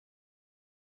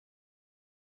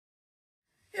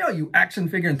Yo, you action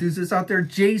figure enthusiasts out there,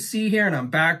 JC here, and I'm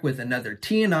back with another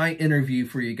TNI interview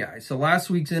for you guys. So last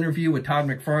week's interview with Todd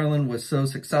McFarlane was so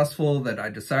successful that I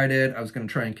decided I was going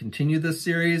to try and continue this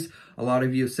series. A lot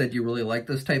of you have said you really like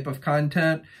this type of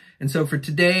content. And so for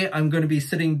today, I'm going to be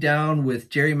sitting down with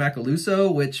Jerry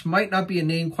Macaluso, which might not be a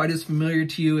name quite as familiar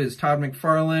to you as Todd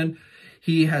McFarlane.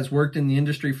 He has worked in the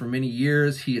industry for many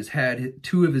years. He has had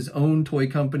two of his own toy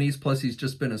companies, plus he's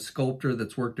just been a sculptor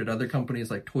that's worked at other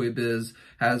companies like Toy Biz,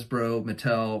 Hasbro,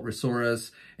 Mattel, ReSaurus.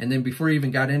 And then before he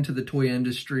even got into the toy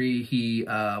industry, he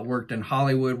worked in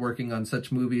Hollywood, working on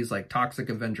such movies like Toxic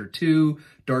Avenger 2,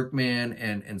 Darkman,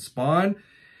 and Spawn.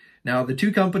 Now, the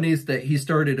two companies that he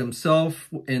started himself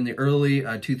in the early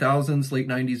 2000s, late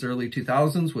 90s, early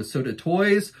 2000s was Sota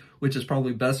Toys, which is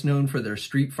probably best known for their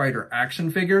Street Fighter action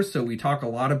figures. So we talk a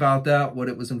lot about that, what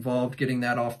it was involved getting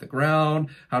that off the ground,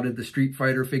 how did the Street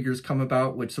Fighter figures come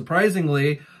about, which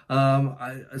surprisingly,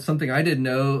 something I didn't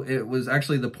know, it was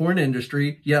actually the porn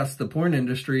industry, yes, the porn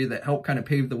industry that helped kind of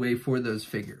pave the way for those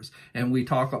figures. And we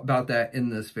talk about that in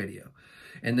this video.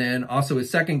 And then also his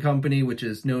second company, which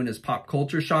is known as Pop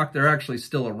Culture Shock. They're actually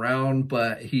still around,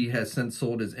 but he has since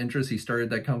sold his interest. He started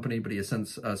that company, but he has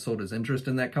since sold his interest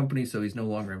in that company, so he's no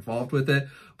longer involved with it.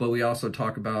 But we also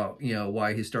talk about, you know,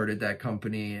 why he started that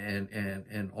company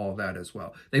and all that as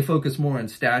well. They focus more on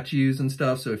statues and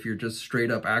stuff, so if you're just straight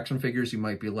up action figures, you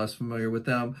might be less familiar with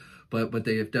them. But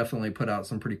they have definitely put out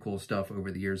some pretty cool stuff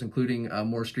over the years, including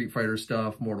more Street Fighter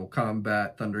stuff, Mortal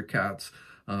Kombat, Thundercats,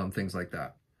 things like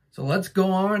that. So let's go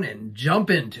on and jump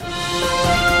into it.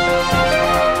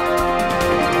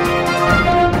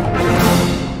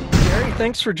 Jerry,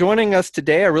 thanks for joining us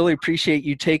today. I really appreciate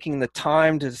you taking the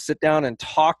time to sit down and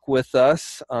talk with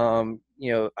us. You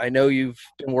know, I know you've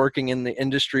been working in the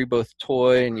industry, both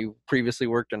toy, and you previously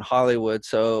worked in Hollywood.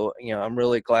 So, you know, I'm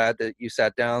really glad that you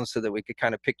sat down so that we could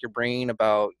kind of pick your brain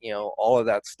about, you know, all of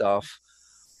that stuff.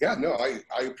 Yeah, no,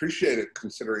 I appreciate it,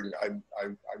 considering I'm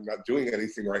not doing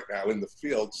anything right now in the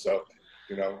field, so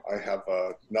you know I have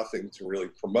nothing to really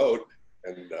promote,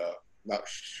 and not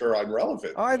sure I'm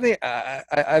relevant. I think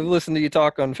I've listened to you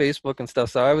talk on Facebook and stuff,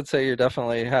 so I would say you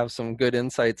definitely have some good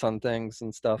insights on things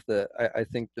and stuff that I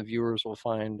think the viewers will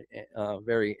find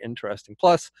very interesting.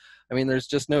 Plus, I mean, there's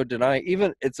just no denying.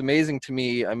 Even it's amazing to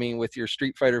me. I mean, with your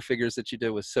Street Fighter figures that you did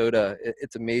with Sota,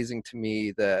 it's amazing to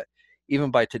me that,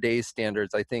 even by today's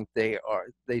standards, I think they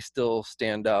still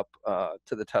stand up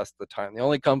to the test of the time. The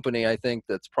only company I think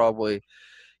that's probably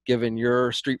given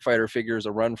your Street Fighter figures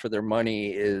a run for their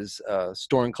money is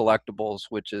Storm Collectibles,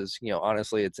 which is, you know,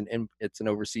 honestly, it's an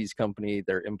overseas company.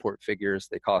 They're import figures.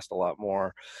 They cost a lot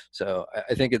more. So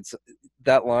I think it's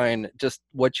that line, just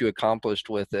what you accomplished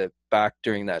with it back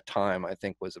during that time, I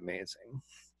think was amazing.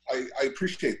 I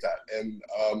appreciate that. And,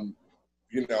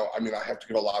 you know, I mean, I have to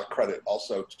give a lot of credit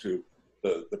also to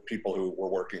the people who were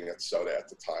working at Sota at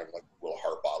the time, like Will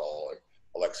Harbottle and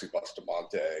Alexi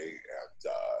Bustamante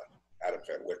and Adam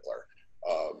Van Wickler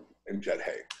and Jed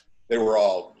Hay. They were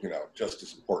all, you know, just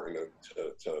as important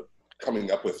to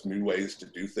coming up with new ways to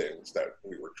do things, that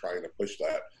we were trying to push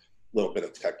that little bit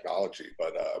of technology.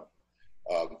 But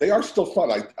they are still fun.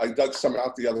 I dug some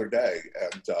out the other day,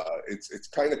 and it's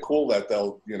kind of cool that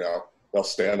they'll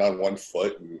stand on one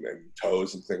foot and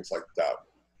toes and things like that.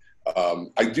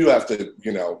 I do have to,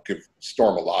 you know, give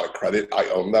Storm a lot of credit. I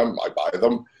own them. I buy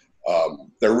them.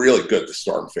 They're really good, the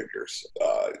Storm figures.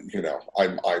 You know,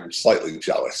 I'm slightly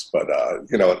jealous, but,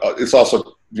 you know, it's also,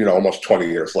 you know, almost 20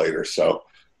 years later. So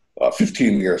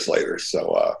 15 years later.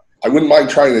 So I wouldn't mind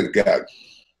trying it again.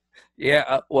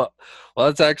 Yeah, well,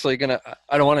 that's actually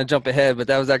I don't want to jump ahead, but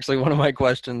that was actually one of my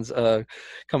questions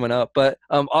coming up. But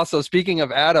also, speaking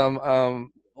of Adam,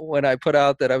 when I put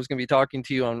out that I was going to be talking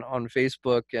to you on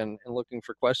Facebook and looking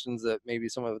for questions that maybe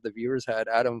some of the viewers had,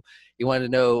 Adam, you wanted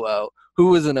to know who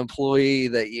was an employee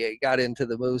that you got into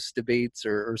the most debates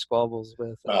or squabbles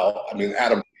with? Well, I mean,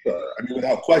 Adam, I mean,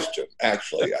 without question,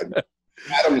 actually.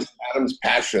 Adam's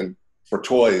passion for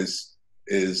toys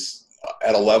is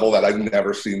at a level that I've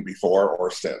never seen before or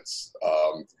since.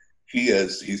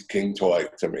 He's king toy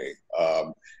to me.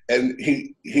 And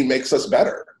he makes us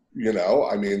better, you know?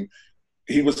 I mean,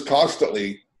 he was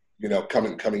constantly, you know,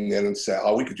 coming in and saying,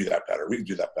 "Oh, we could do that better. We could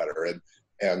do that better."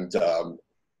 And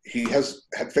he has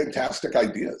had fantastic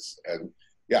ideas. And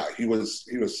yeah, he was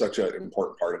such an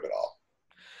important part of it all.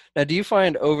 Now, do you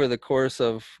find over the course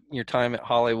of your time at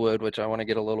Hollywood, which I want to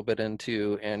get a little bit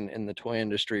into, and in the toy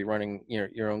industry, running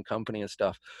your own company and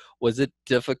stuff, was it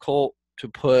difficult to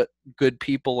put good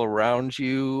people around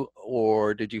you,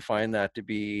 or did you find that to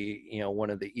be, you know,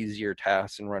 one of the easier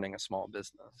tasks in running a small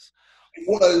business?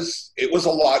 It was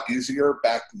a lot easier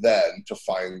back then to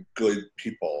find good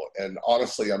people, and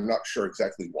honestly, I'm not sure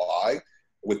exactly why.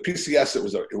 With PCS,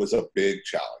 it was a big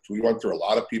challenge. We went through a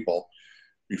lot of people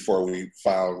before we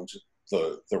found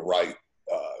the right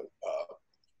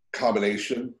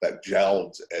combination that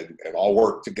gelled and all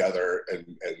worked together and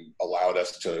allowed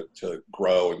us to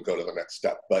grow and go to the next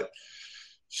step. But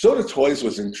Sota Toys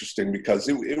was interesting because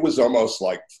it was almost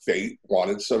like fate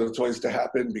wanted Sota Toys to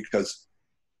happen, because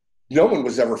no one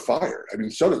was ever fired. I mean,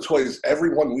 Sota Toys,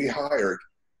 everyone we hired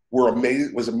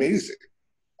was amazing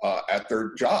at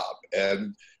their job,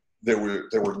 and there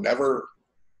were never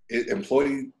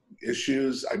employee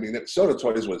issues. I mean, Sota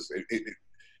Toys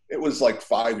it was like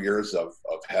 5 years of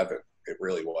heaven. It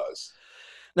really was.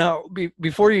 Now,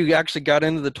 before you actually got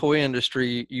into the toy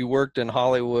industry, you worked in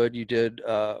Hollywood. You did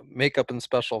makeup and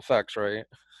special effects, right?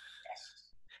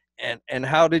 Yes. And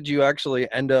how did you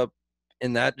actually end up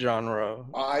in that genre?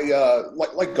 I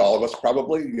like all of us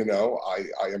probably,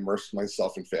 I immersed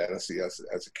myself in fantasy as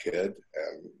a kid,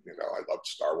 and I loved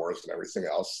Star Wars and everything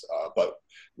else. But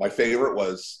my favorite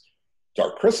was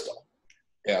Dark Crystal,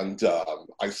 and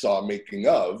I saw a making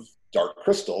of Dark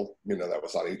Crystal, that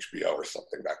was on HBO or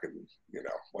something back in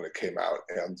when it came out,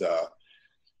 and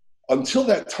until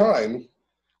that time,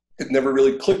 it never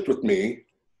really clicked with me.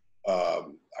 I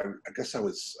guess I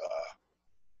was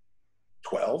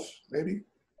 12, maybe.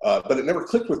 But it never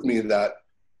clicked with me that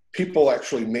people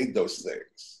actually made those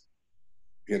things.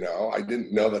 I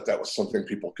didn't know that was something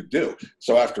people could do.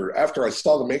 So after I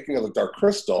saw the making of the Dark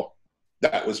Crystal,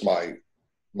 that was my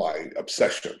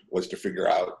obsession, was to figure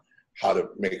out how to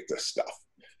make this stuff.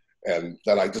 And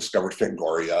then I discovered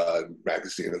Fangoria and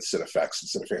magazine and Cinefex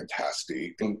and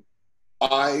Cinefantastique. And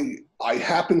I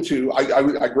happened to,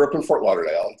 I grew up in Fort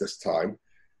Lauderdale at this time,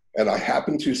 and I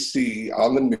happened to see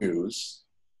on the news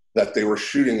that they were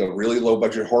shooting a really low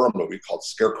budget horror movie called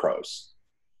Scarecrows.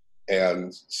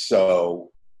 And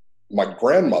so my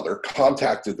grandmother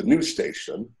contacted the news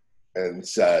station and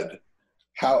said,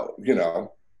 how,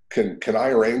 can I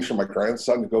arrange for my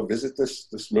grandson to go visit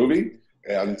this movie?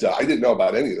 And I didn't know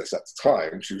about any of this at the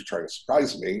time. She was trying to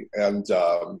surprise me, and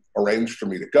arranged for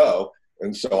me to go.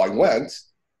 And so I went,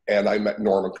 and I met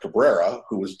Norman Cabrera,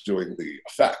 who was doing the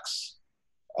effects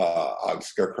on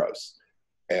Scarecrows.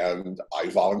 And I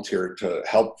volunteered to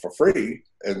help for free.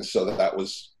 And so that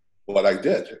was what I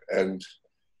did. And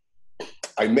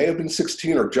I may have been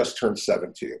 16 or just turned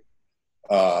 17.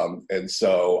 And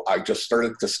so I just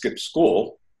started to skip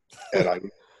school, and I would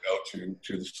go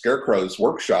to the Scarecrow's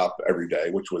workshop every day,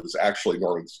 which was actually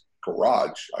Norman's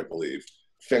garage, I believe.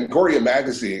 Fangoria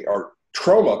magazine, or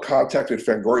Trauma, contacted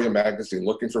Fangoria magazine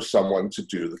looking for someone to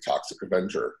do the Toxic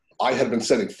Avenger. I had been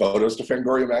sending photos to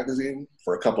Fangoria magazine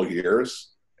for a couple of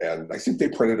years, and I think they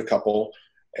printed a couple.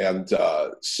 And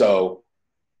so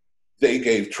they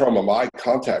gave Trauma my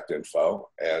contact info,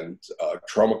 and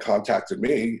Trauma contacted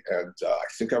me, and I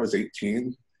think I was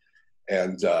 18,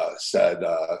 and said,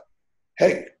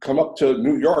 hey, come up to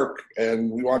New York, and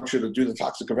we want you to do the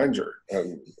Toxic Avenger.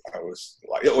 And I was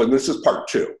like, oh, and this is part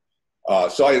 2.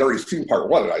 So I had already seen part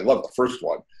 1, and I loved the first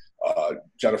one.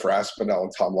 Jennifer Aspinall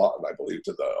and Tom Lawton, I believe,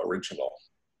 did the original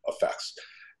effects.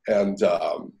 And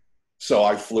so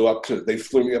they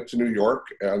flew me up to New York,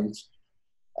 and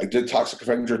I did Toxic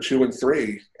Avenger 2 and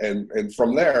 3. And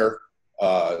from there,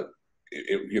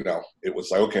 it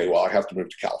was like, okay, well, I have to move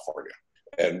to California.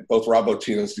 And both Rob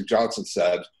Bottin and Steve Johnson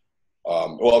said,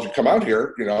 well, if you come out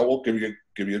here, we'll give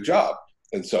you a job.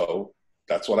 And so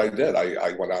that's what I did.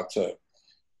 I went out to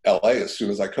LA as soon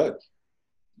as I could.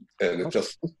 And it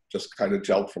just kind of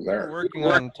gelled from there. Working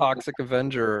on Toxic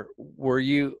Avenger, were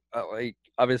you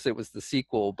obviously it was the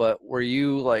sequel, but were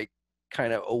you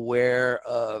kind of aware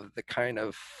of the kind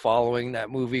of following that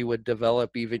movie would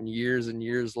develop even years and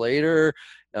years later,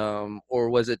 or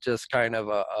was it just kind of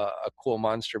a cool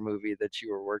monster movie that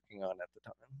you were working on at the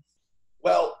time?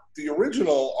 Well, the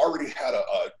original already had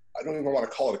I don't even want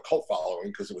to call it a cult following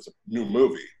because it was a new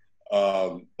movie.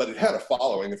 But it had a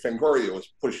following, and Fangoria was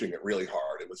pushing it really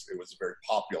hard. It was a very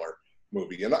popular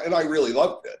movie, and I really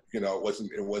loved it.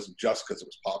 It wasn't just because it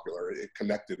was popular. It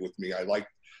connected with me.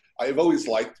 I've always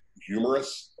liked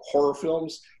humorous horror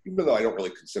films, even though I don't really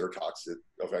consider Toxic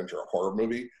Avenger a horror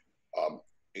movie.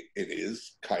 It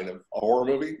is kind of a horror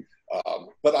movie,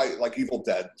 but I like Evil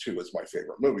Dead 2 is my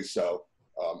favorite movie. So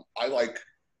I like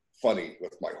funny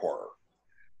with my horror.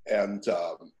 And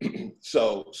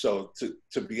so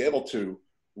to be able to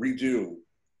redo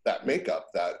that makeup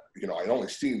that I'd only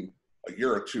seen a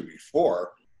year or two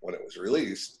before when it was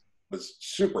released was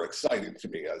super exciting to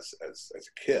me as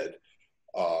a kid.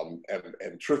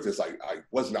 And truth is, I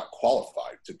was not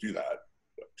qualified to do that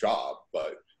job,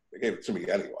 but they gave it to me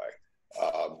anyway.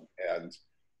 And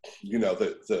you know,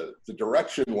 the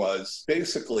direction was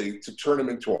basically to turn him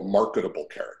into a marketable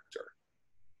character.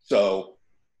 So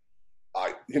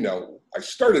I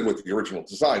started with the original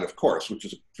design, of course, which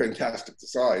is a fantastic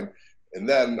design. And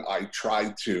then I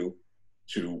tried to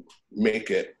make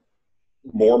it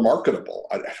more marketable.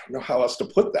 I don't know how else to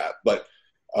put that, but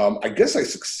I guess I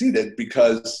succeeded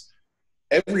because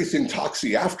everything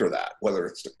Toxie after that, whether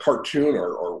it's the cartoon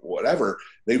or whatever,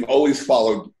 they've always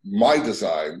followed my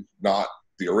design, not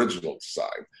the original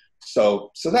design.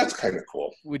 So that's kind of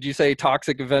cool. Would you say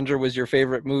Toxic Avenger was your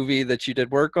favorite movie that you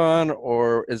did work on,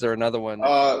 or is there another one?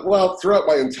 Well, throughout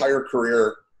my entire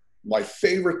career, my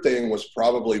favorite thing was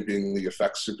probably being the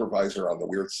effects supervisor on the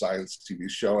Weird Science TV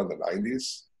show in the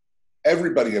 90s.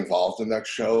 Everybody involved in that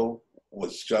show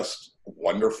was just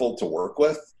wonderful to work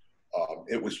with.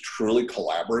 It was truly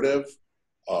collaborative.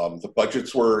 The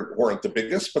budgets weren't the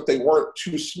biggest, but they weren't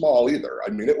too small either. I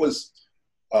mean, it was,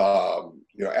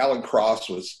 Alan Cross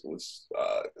was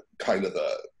kind of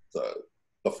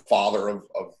the father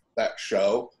of that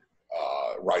show,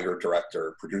 writer,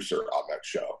 director, producer on that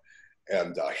show.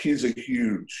 And he's a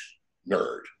huge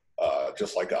nerd,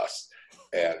 just like us.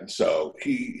 And so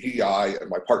I, and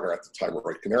my partner at the time,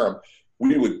 Roy Canarum,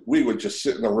 we would just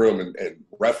sit in the room and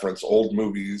reference old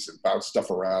movies and bounce stuff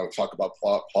around and talk about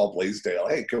Paul Blaisdell.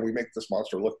 Hey, can we make this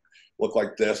monster look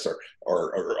like this?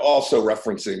 Or also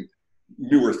referencing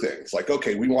newer things like,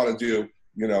 okay, we want to do,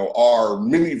 our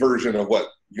mini version of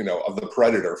of the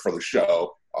Predator for the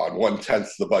show on 1/10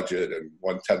 the budget and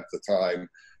 1/10 the time.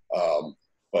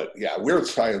 But yeah, Weird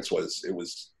Science was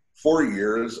 4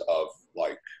 years of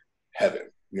like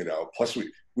heaven, plus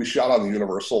we shot on the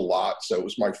Universal lot. So it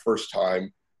was my first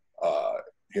time,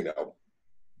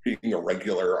 being a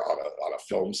regular on a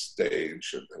film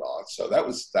stage and all. So that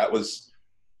was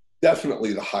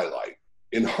definitely the highlight.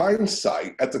 In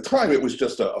hindsight, at the time, it was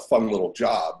just a fun little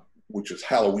job, which is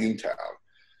Halloween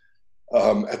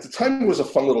Town. At the time, it was a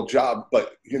fun little job,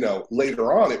 but,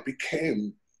 later on, it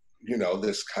became,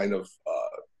 this kind of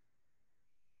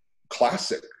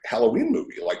classic Halloween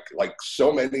movie. Like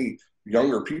so many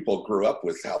younger people grew up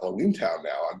with Halloween Town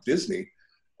now on Disney.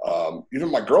 Even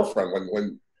my girlfriend,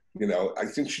 when I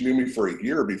think she knew me for a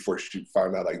year before she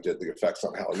found out I did the effects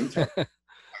on Halloween Town. My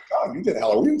God, you did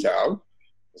Halloween Town?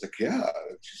 I was like, yeah.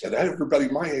 She said, everybody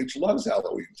my age loves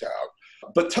Halloween Town.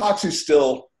 But Toxie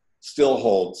still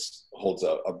holds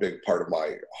a big part of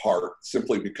my heart,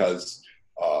 simply because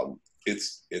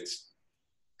it's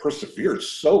persevered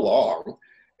so long.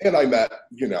 And I met,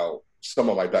 some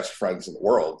of my best friends in the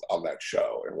world on that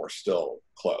show, and we're still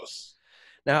close.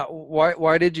 Now,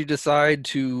 why did you decide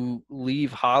to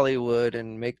leave Hollywood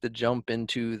and make the jump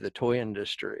into the toy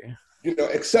industry?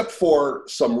 Except for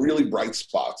some really bright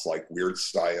spots like Weird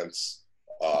Science,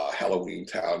 Halloween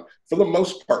Town, for the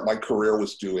most part, my career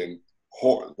was doing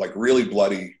really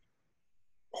bloody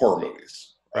horror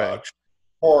movies. Right.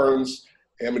 Horns,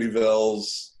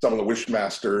 Amityvilles, some of the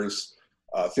Wishmasters,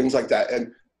 things like that.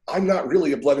 And I'm not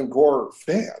really a blood and gore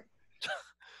fan.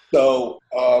 So,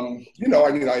 I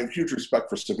have huge respect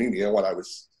for Savini. When I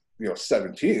was,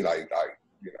 17, I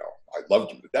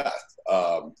loved him to death.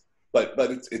 But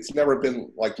it's never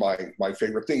been like my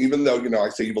favorite thing, even though, I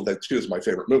say Evil Dead 2 is my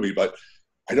favorite movie, but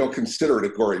I don't consider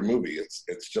it a gory movie.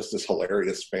 It's just this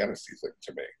hilarious fantasy thing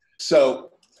to me.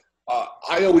 So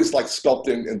I always like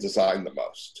sculpting and design the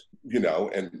most,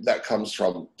 and that comes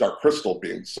from Dark Crystal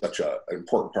being such an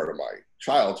important part of my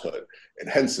childhood, and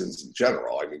Henson's in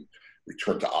general. I mean,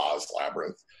 Return to Oz,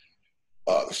 Labyrinth,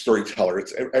 The Storyteller,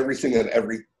 it's everything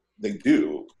they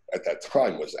do at that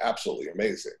time was absolutely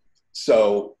amazing.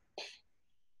 So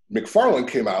McFarlane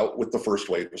came out with the first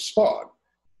wave of Spawn.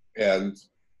 And,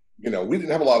 we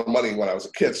didn't have a lot of money when I was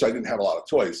a kid, so I didn't have a lot of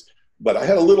toys. But I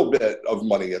had a little bit of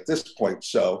money at this point,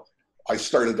 so I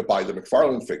started to buy the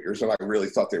McFarlane figures, and I really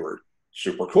thought they were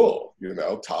super cool.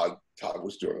 Todd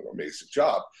was doing an amazing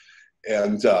job.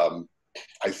 And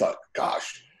I thought,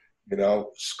 gosh,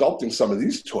 sculpting some of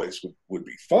these toys would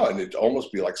be fun. It'd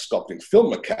almost be like sculpting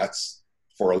film maquettes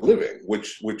for a living,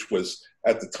 which was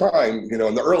at the time,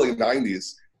 in the early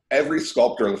 90s, every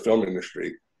sculptor in the film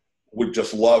industry would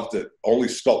just love to only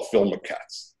sculpt film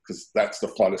maquettes, because that's the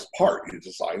funnest part. You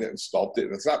design it and sculpt it,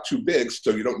 and it's not too big,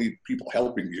 so you don't need people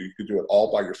helping you. You can do it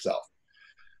all by yourself.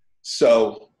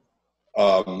 So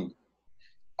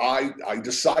I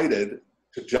decided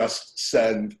to just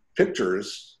send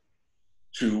pictures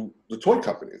to the toy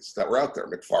companies that were out there.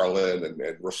 McFarlane and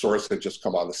ReSaurus had just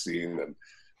come on the scene, and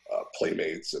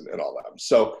Playmates and all that.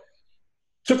 So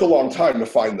Took a long time to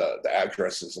find the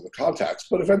addresses and the contacts,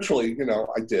 but eventually,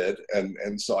 I did.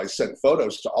 And so I sent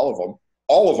photos to all of them.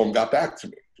 All of them got back to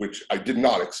me, which I did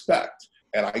not expect.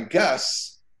 And I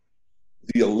guess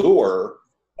the allure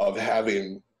of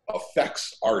having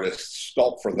effects artists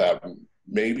sculpt for them,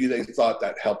 maybe they thought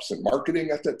that helps in marketing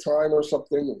at that time or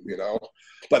something,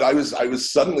 But I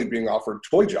was suddenly being offered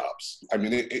toy jobs. I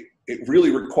mean, it really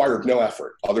required no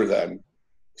effort other than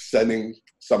sending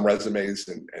some resumes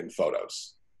and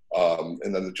photos.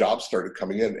 And then the jobs started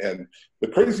coming in. And the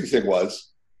crazy thing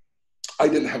was, I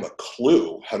didn't have a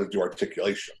clue how to do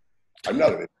articulation. I'm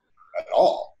not an at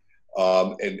all.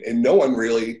 And no one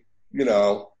really,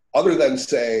 other than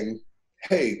saying,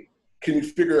 hey, can you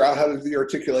figure out how to do the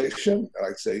articulation? And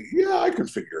I'd say, yeah, I can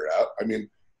figure it out. I mean,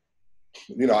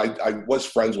 I was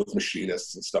friends with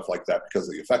machinists and stuff like that because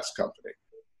of the effects company.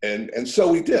 And so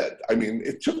we did. I mean,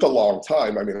 it took a long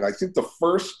time. I mean, I think the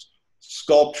first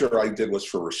sculpture I did was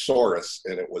for ReSaurus,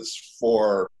 and it was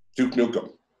for Duke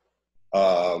Nukem.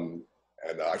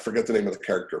 And I forget the name of the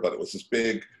character, but it was this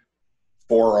big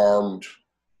four-armed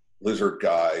lizard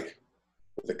guy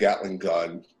with a Gatling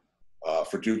gun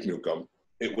for Duke Nukem.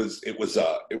 It was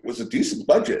a decent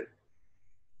budget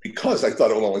because I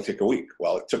thought it would only take a week.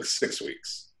 Well, it took 6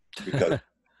 weeks because I had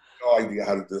no idea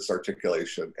how to do this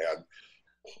articulation, and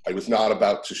I was not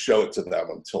about to show it to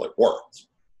them until it worked.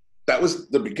 That was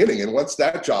the beginning. And once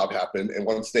that job happened and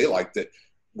once they liked it,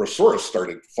 ReSaurus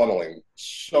started funneling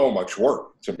so much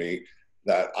work to me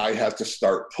that I had to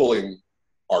start pulling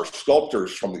our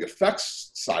sculptors from the effects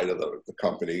side of the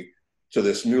company to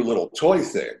this new little toy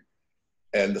thing.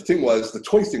 And the thing was, the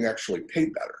toy thing actually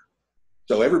paid better.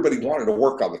 So everybody wanted to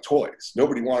work on the toys.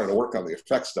 Nobody wanted to work on the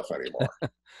effects stuff anymore.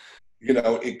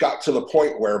 It got to the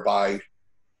point where by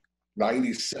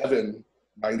 97,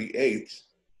 98,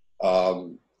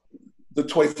 the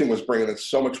toy thing was bringing in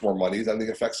so much more money than the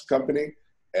effects company.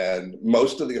 And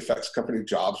most of the effects company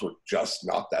jobs were just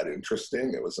not that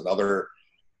interesting. It was another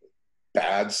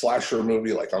bad slasher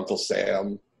movie like Uncle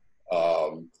Sam,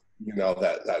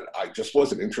 that I just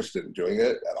wasn't interested in doing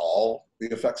it at all, the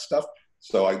effects stuff.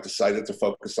 So I decided to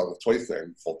focus on the toy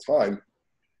thing full time.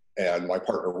 And my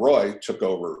partner Roy took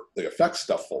over the effects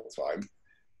stuff full time.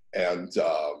 And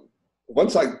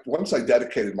once I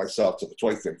dedicated myself to the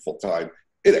toy thing full time,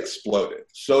 it exploded.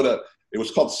 It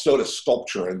was called Sota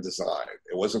Sculpture and Design.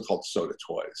 It wasn't called Sota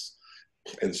Toys.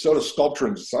 And Sota Sculpture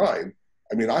and Design,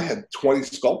 I mean, I had 20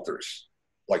 sculptors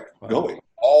going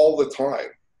all the time.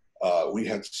 We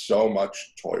had so much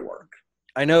toy work.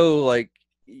 I know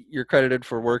you're credited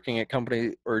for working at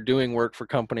company or doing work for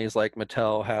companies like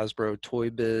Mattel, Hasbro, Toy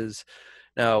Biz.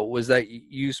 Now, was that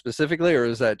you specifically, or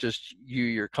is that just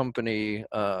your company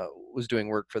was doing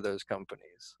work for those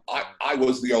companies? I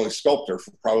was the only sculptor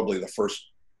for probably the first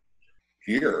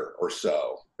year or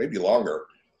so, maybe longer.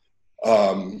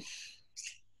 But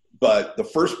the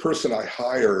first person I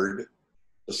hired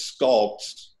to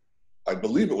sculpt, I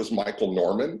believe it was Michael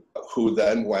Norman, who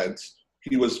then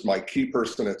he was my key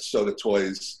person at Sota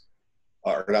Toys,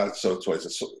 or not at Sota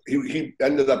Toys. He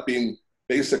ended up being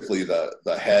basically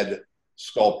the head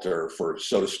sculptor for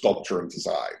Sota Sculpture and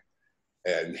Design.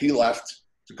 And he left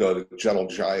to go to Gentle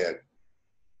Giant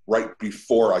right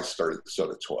before I started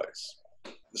Sota Toys.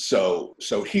 So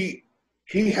he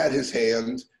had his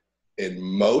hand in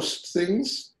most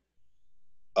things,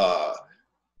 but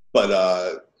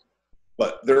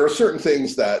there are certain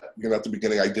things that, at the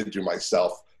beginning I did do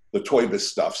myself. The Toy Biz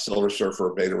stuff, Silver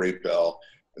Surfer, Beta Ray Bill,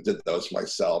 I did those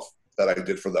myself, that I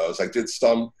did for those. I did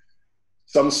some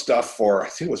stuff for, I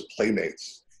think it was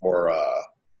Playmates, for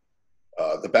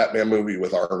the Batman movie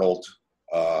with Arnold.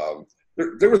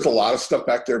 There was a lot of stuff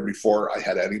back there before I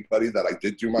had anybody that I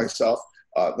did do myself.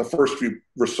 The first few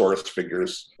ReSaurus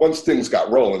figures, once things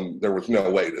got rolling, there was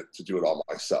no way to do it all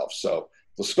myself. So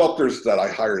the sculptors that I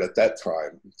hired at that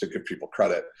time, to give people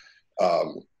credit,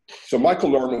 so Michael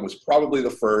Norman was probably the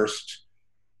first.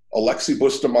 Alexi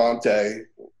Bustamante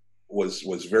was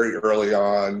very early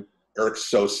on. Eric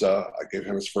Sosa, I gave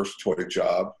him his first toy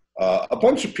job. A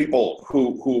bunch of people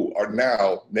who are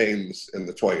now names in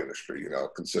the toy industry,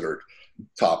 considered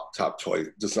top toy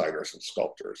designers and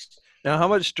sculptors. Now, how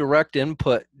much direct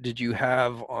input did you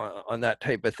have on that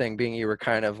type of thing, being you were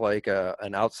kind of like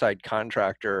an outside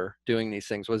contractor doing these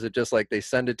things? Was it just like they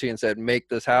send it to you and said, make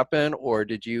this happen? Or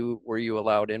were you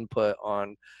allowed input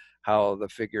on how the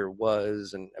figure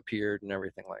was and appeared and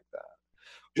everything like that?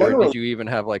 Or did you even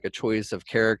have a choice of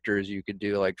characters you could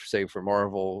do, say for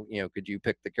Marvel, could you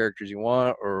pick the characters you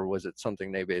want, or was it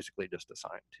something they basically just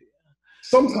assigned to you?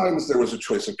 Sometimes there was a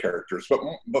choice of characters,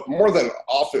 but more than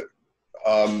often,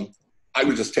 I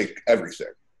would just take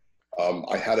everything.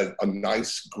 I had a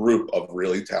nice group of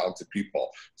really talented people,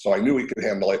 so I knew we could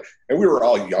handle it. And we were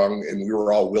all young, and we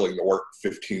were all willing to work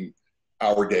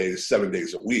 15-hour days, 7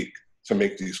 days a week to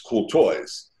make these cool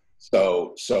toys.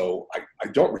 So I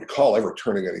don't recall ever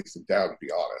turning anything down, to be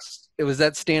honest. It was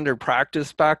that standard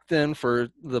practice back then for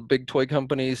the big toy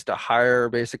companies to hire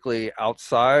basically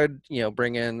outside,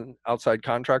 bring in outside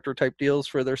contractor type deals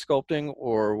for their sculpting,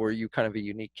 or were you kind of a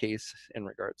unique case in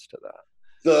regards to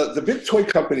that? The big toy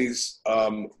companies,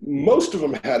 most of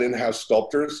them had in-house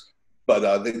sculptors,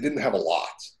 but they didn't have a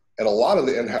lot. And a lot of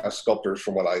the in-house sculptors,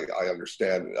 from what I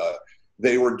understand,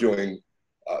 they were doing,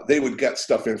 they would get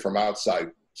stuff in from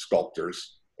outside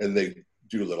sculptors, and they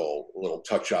do little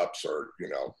touch-ups or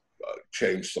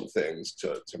change some things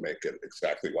to make it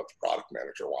exactly what the product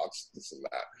manager wants, this and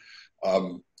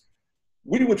that.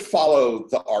 We would follow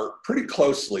the art pretty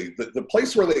closely. The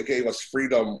place where they gave us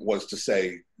freedom was to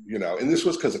say, and this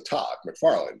was because of Todd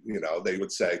McFarlane, they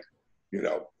would say,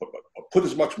 put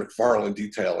as much McFarlane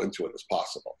detail into it as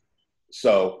possible.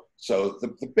 So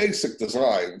the basic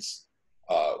designs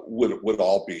would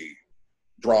all be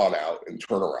drawn out in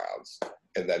turnarounds,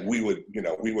 and then we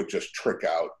would just trick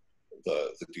out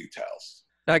the details.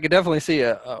 Now, I could definitely see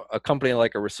a company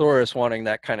like a ReSaurus wanting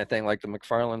that kind of thing, like the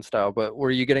McFarlane style, but were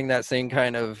you getting that same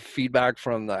kind of feedback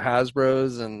from the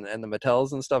Hasbros and the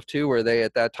Mattels and stuff too? Were they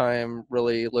at that time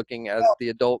really looking at the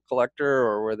adult collector,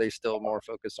 or were they still more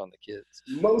focused on the kids?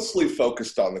 Mostly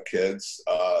focused on the kids.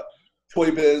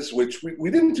 Toy Biz, which we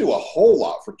didn't do a whole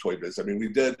lot for Toy Biz. I mean, we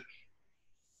did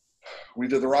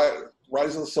the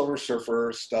Rise of the Silver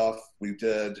Surfer stuff. We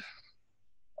did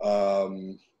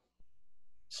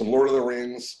some Lord of the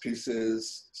Rings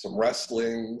pieces, some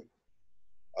wrestling.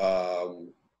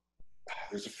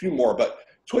 There's a few more, but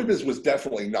Toy Biz was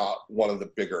definitely not one of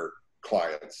the bigger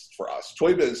clients for us.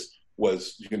 Toy Biz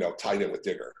was, tied in with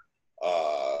Digger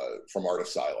from Art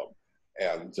Asylum.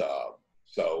 And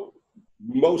so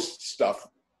most stuff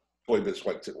Toy Biz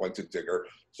went to Digger.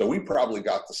 So we probably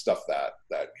got the stuff that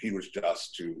he was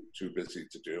just too busy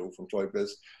to do from Toy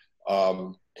Biz.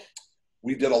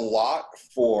 We did a lot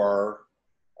for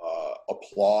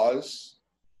Applause.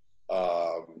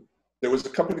 There was a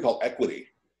company called Equity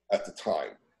at the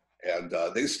time, and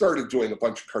they started doing a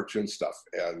bunch of cartoon stuff,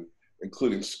 and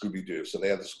including Scooby-Doo. So they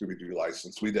had the Scooby-Doo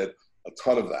license. We did a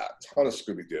ton of that, ton of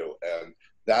Scooby-Doo, and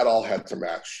that all had to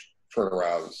match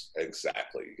turnarounds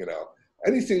exactly.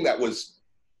 Anything that was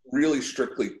really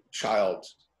strictly child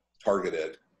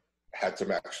targeted had to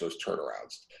match those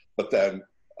turnarounds. But then,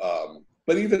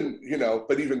 but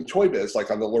even Toy Biz, like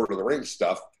on the Lord of the Rings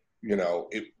stuff,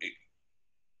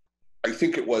 I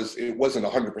think it wasn't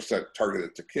 100%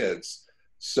 targeted to kids.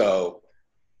 So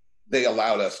they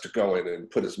allowed us to go in and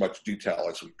put as much detail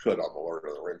as we could on the Lord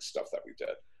of the Rings stuff that we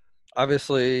did.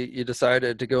 Obviously, you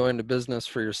decided to go into business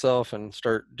for yourself and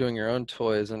start doing your own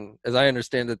toys. And as I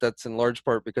understand it, that's in large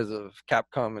part because of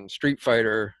Capcom and Street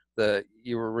Fighter, that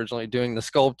you were originally doing the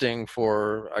sculpting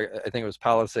for, I think it was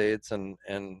Palisades, and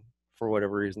for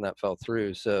whatever reason that fell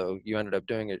through. So you ended up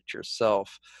doing it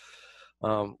yourself.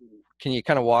 Can you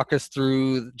kind of walk us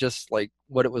through just like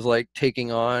what it was like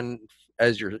taking on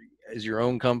as your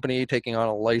own company, taking on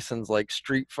a license like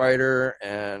Street Fighter,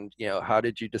 and how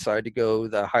did you decide to go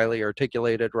the highly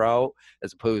articulated route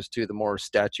as opposed to the more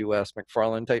statuesque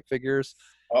McFarlane type figures?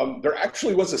 There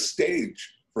actually was a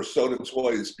stage for Sota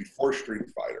Toys before Street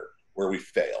Fighter where we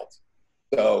failed.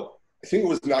 So I think it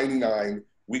was '99.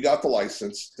 We got the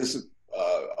license. This is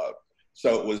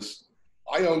so it was.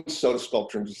 I owned Sota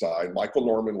Sculpture and Design. Michael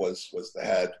Norman was the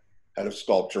head of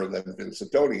sculpture, and then Vince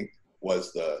Adoni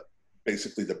was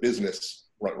basically the business,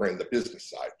 ran the business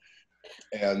side.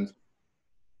 And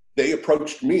they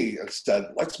approached me and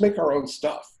said, let's make our own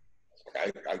stuff.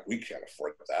 We can't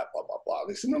afford that, blah, blah, blah.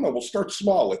 They said, no, we'll start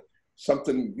small with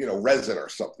something, resin or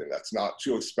something that's not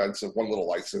too expensive, one little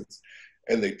license.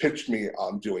 And they pitched me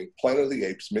on doing Planet of the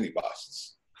Apes mini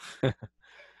busts.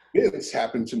 Vince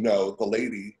happened to know the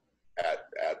lady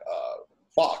at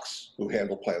Fox who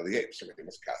handled Planet of the Apes. Her name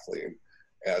was Kathleen,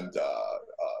 and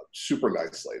super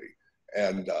nice lady.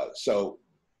 And so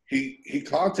he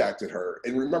contacted her.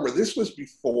 And remember, this was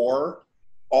before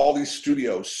all these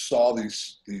studios saw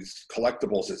these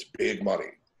collectibles as big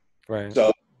money. Right.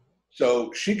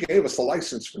 So she gave us the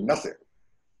license for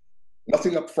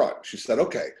nothing up front. She said,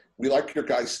 okay, we like your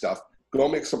guys' stuff. Go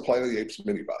make some Planet of the Apes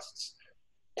mini busts.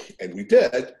 And we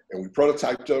did, and we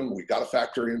prototyped them. We got a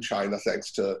factory in China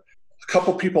thanks to a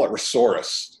couple people at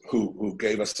ReSaurus who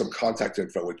gave us some contact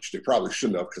info, which they probably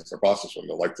shouldn't have because their bosses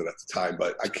wouldn't have liked it at the time.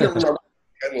 But I can't remember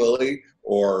Ken Lilly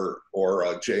or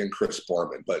Jay and Chris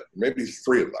Borman, but maybe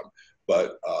three of them.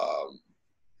 But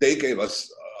they gave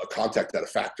us a contact at a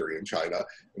factory in China.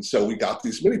 And so we got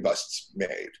these mini busts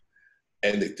made,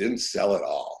 and they didn't sell at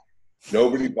all.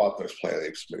 Nobody bought those Planet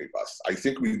Apes mini busts. I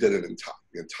think we did an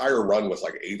entire run was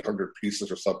like 800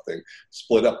 pieces or something,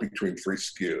 split up between 3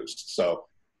 SKUs. So,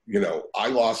 you know, I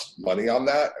lost money on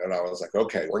that, and I was like,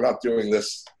 okay, we're not doing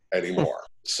this anymore.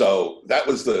 So that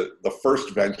was the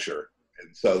first venture.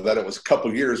 And so then it was a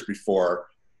couple years before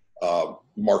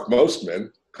Mark Mostman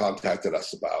contacted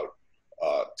us about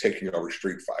taking over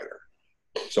Street Fighter.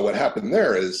 So what happened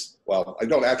there is, well, I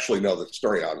don't actually know the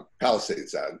story on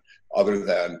Palisades end, other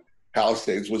than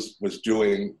Palisades was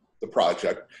doing the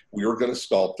project. We were going to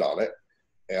sculpt on it,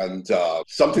 and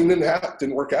something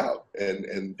didn't work out.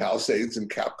 And Palisades and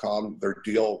Capcom, their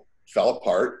deal fell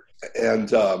apart.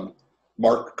 And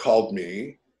Mark called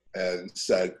me and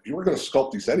said, "You were going to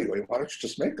sculpt these anyway. Why don't you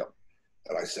just make them?"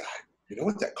 And I said, "You know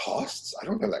what that costs? I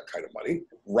don't have that kind of money."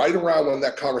 Right around when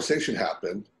that conversation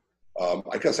happened,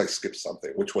 I guess I skipped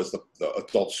something, which was the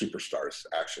Adult Superstars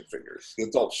action figures. The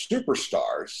Adult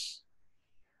Superstars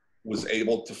was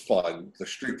able to fund the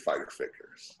Street Fighter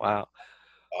figures. Wow.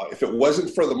 If it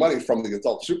wasn't for the money from the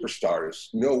Adult Superstars,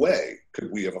 no way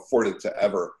could we have afforded to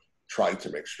ever try to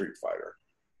make Street Fighter.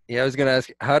 Yeah, I was going to ask,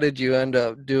 how did you end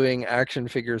up doing action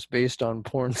figures based on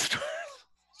porn stars?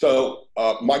 So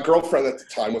my girlfriend at the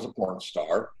time was a porn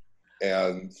star,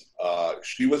 and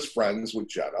she was friends with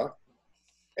Jenna.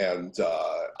 And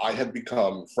I had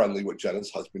become friendly with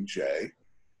Jenna's husband, Jay.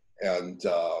 And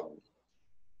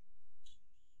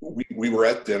we were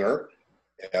at dinner,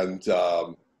 and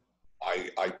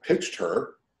I pitched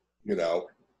her, you know,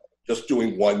 just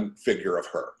doing one figure of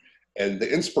her. And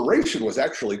the inspiration was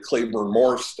actually Claiborne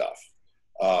Moore's stuff,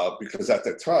 because at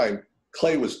that time,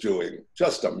 Clay was doing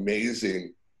just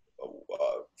amazing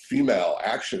female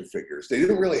action figures. They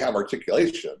didn't really have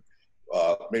articulation,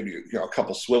 maybe, you know, a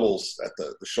couple swivels at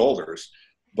the shoulders,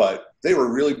 but they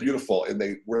were really beautiful, and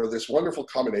they were this wonderful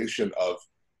combination of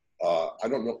I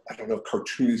don't know if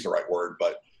cartoony is the right word,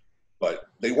 but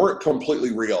they weren't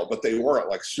completely real, but they weren't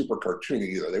like super cartoony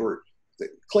either.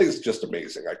 Clay's just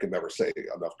amazing. I could never say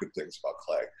enough good things about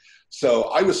Clay. So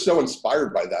I was so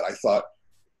inspired by that. I thought,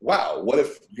 wow, what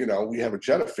if, you know, we have a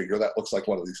Jenna figure that looks like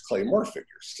one of these Clay Moore figures,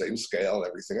 same scale and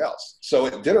everything else. So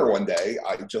at dinner one day,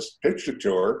 I just pitched it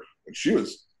to her, and she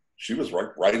was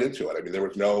right into it. I mean, there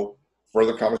was no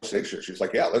further conversation. She's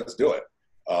like, yeah, let's do it.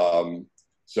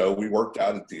 So we worked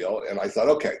out a deal, and I thought,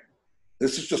 okay,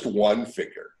 this is just one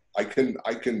figure. I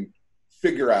can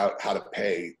figure out how to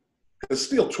pay, because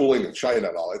steel tooling in China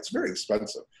and all, it's very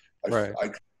expensive. Right. I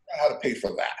figured out how to pay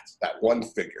for that one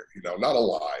figure, you know, not a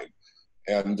line.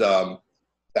 And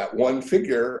that one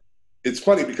figure, it's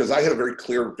funny because I had a very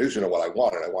clear vision of what I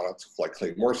wanted. I wanted to like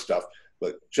Clay Moore stuff,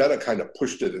 but Jenna kind of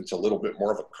pushed it into a little bit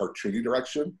more of a cartoony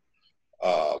direction.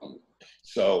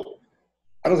 So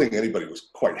I don't think anybody was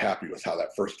quite happy with how that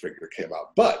first figure came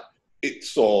out, but it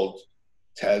sold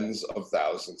tens of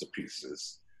thousands of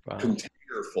pieces, wow,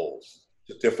 containerfuls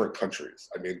to different countries.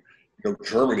 I mean, you know,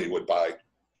 Germany would buy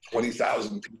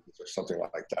 20,000 pieces or something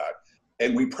like that.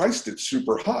 And we priced it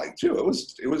super high too. It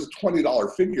was a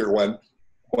 $20 figure when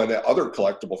other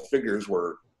collectible figures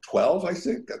were 12, I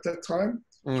think, at that time,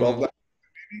 12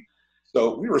 maybe.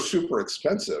 So we were super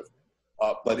expensive,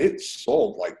 but it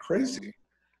sold like crazy.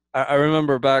 I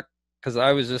remember back, because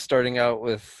I was just starting out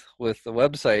with the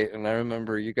website, and I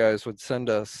remember you guys would send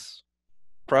us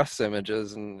press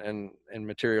images and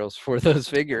materials for those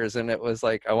figures, and it was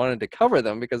like I wanted to cover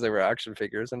them because they were action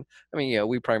figures. And I mean, you know,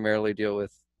 we primarily deal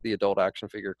with the adult action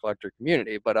figure collector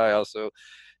community, but I also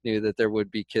knew that there would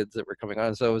be kids that were coming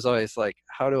on, so it was always like,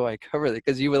 how do I cover it?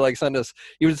 Because you would send us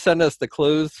the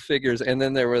clothed figures, and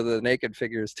then there were the naked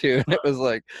figures too, and it was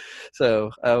like,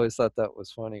 so I always thought that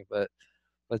was funny, but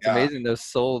it's amazing those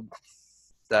sold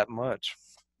that much.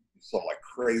 Sold like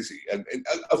crazy. And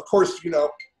of course, you know,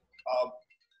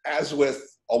 as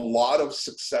with a lot of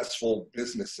successful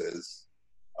businesses,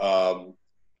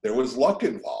 there was luck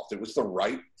involved. It was the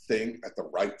right thing at the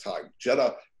right time.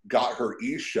 Jenna got her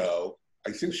e-show.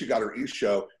 I think she got her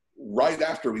e-show right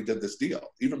after we did this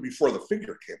deal, even before the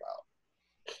figure came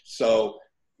out. So,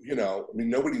 you know, I mean,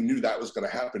 nobody knew that was going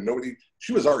to happen.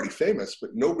 She was already famous,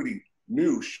 but nobody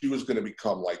knew she was going to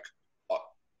become like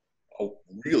a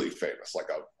really famous, like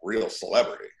a real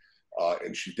celebrity.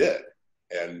 And she did.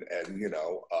 And you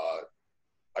know,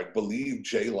 I believe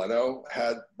Jay Leno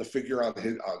had the figure on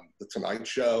the Tonight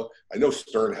Show. I know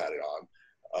Stern had it on.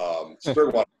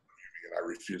 Stern wanted to do me, and I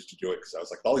refused to do it because I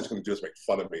was like, all he's going to do is make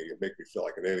fun of me and make me feel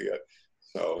like an idiot.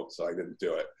 So I didn't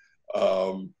do it.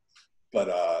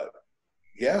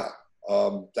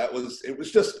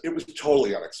 It was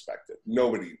totally unexpected.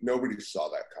 Nobody saw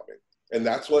that coming. And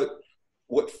that's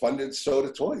what funded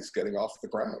Sota Toys getting off the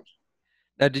ground.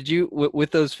 Now, did you,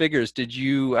 with those figures, did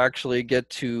you actually get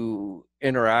to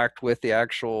interact with the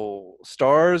actual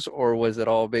stars, or was it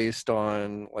all based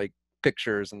on like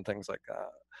pictures and things like that?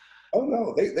 Oh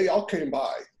no, they all came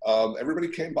by. Everybody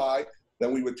came by.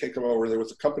 Then we would take them over. There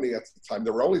was a company at the time.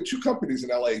 There were only 2 companies in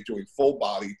LA doing full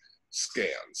body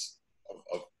scans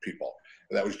of people,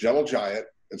 and that was Gentle Giant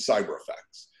and Cyber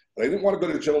Effects. And I didn't want to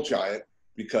go to Gentle Giant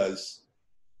because,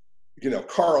 you know,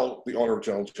 Carl, the owner of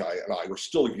Gentle Giant, and I were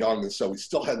still young, and so we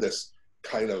still had this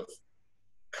kind of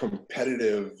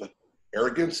competitive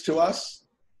arrogance to us.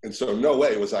 And so no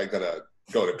way was I going to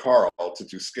go to Carl to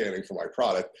do scanning for my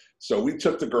product. So we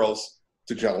took the girls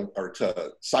to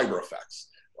Cyber Effects.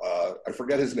 I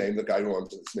forget his name. The guy who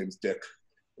owns it, his name's Dick.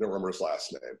 I don't remember his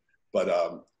last name.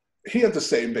 But he had the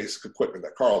same basic equipment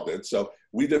that Carl did. So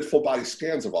we did full body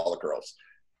scans of all the girls.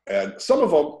 And some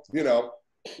of them, you know,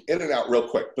 in and out real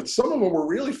quick. But some of them were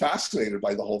really fascinated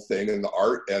by the whole thing and the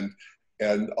art. And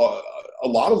a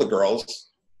lot of the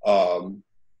girls,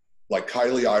 like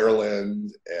Kylie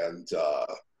Ireland and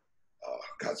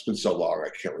God, it's been so long, I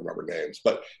can't remember names.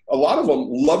 But a lot of them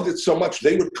loved it so much,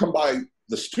 they would come by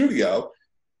the studio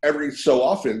every so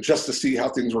often just to see how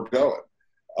things were going.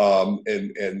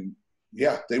 And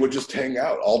yeah, they would just hang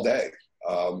out all day.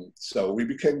 So we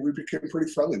became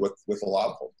pretty friendly with a lot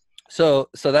of them.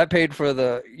 So that paid for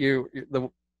the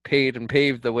paid and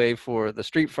paved the way for the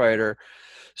Street Fighter.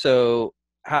 So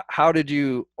how did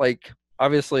you, like,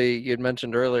 obviously you'd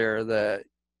mentioned earlier that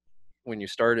when you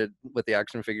started with the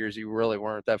action figures, you really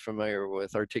weren't that familiar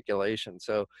with articulation.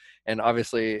 So, and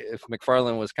obviously if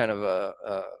McFarlane was kind of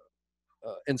a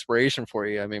inspiration for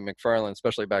you, I mean, McFarlane,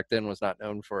 especially back then, was not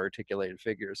known for articulated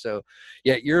figures. So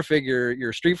yet your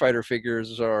Street Fighter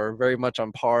figures are very much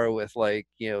on par with, like,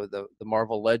 you know, the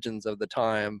Marvel Legends of the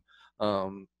time,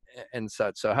 and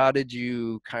such. So how did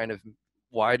you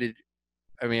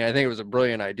I mean, I think it was a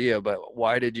brilliant idea, but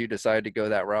why did you decide to go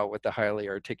that route with the highly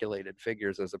articulated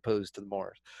figures as opposed to the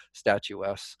more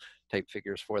statuesque type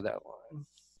figures for that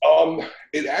line?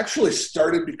 It actually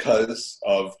started because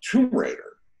of Tomb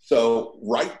Raider. So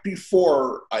right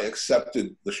before I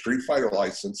accepted the Street Fighter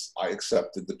license, I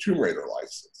accepted the Tomb Raider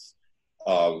license,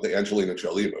 the Angelina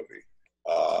Jolie movie.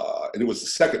 And it was the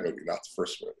second movie, not the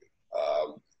first movie.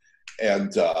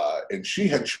 And she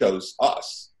had chose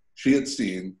us. She had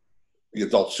seen the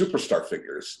adult superstar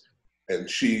figures, and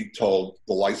she told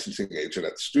the licensing agent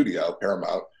at the studio,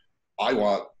 Paramount, I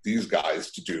want these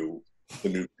guys to do the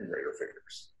new Tomb Raider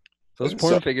figures. Those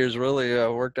porn figures really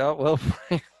worked out well for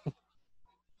you.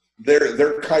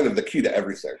 They're kind of the key to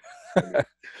everything.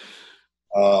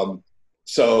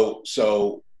 So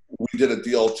we did a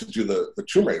deal to do the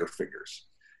Tomb Raider figures.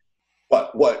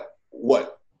 But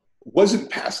what wasn't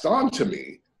passed on to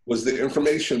me was the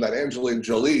information that Angelina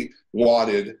Jolie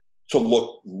wanted to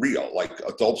look real, like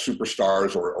adult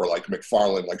superstars or like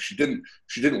McFarlane. Like she didn't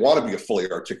want to be a fully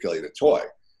articulated toy,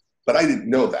 but I didn't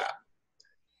know that.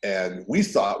 And we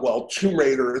thought, well, Tomb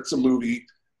Raider, it's a movie,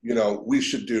 you know, we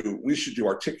should do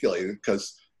articulated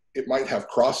because it might have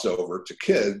crossover to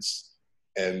kids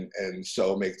and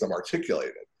so make them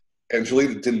articulated.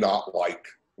 Angelina did not like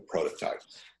the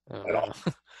prototypes at all.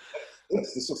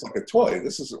 This looks like a toy.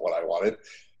 This isn't what I wanted.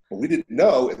 But we didn't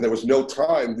know, and there was no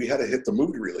time. We had to hit the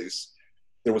movie release.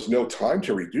 There was no time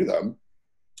to redo them.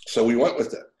 So we went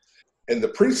with it. And the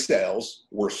pre-sales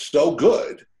were so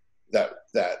good that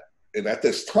and at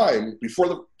this time,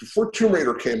 before Tomb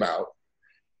Raider came out,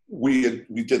 we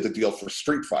did the deal for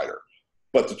Street Fighter.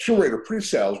 But the Tomb Raider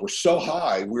pre-sales were so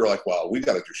high, we were like, well, we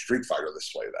got to do Street Fighter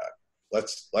this way then.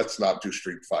 Let's not do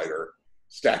Street Fighter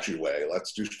statue way.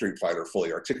 Let's do Street Fighter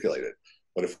fully articulated.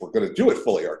 But if we're going to do it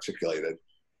fully articulated,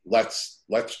 let's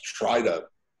try to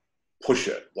push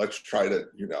it. Let's try to,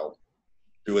 you know,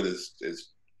 do it as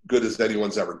good as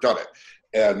anyone's ever done it.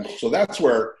 And so that's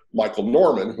where Michael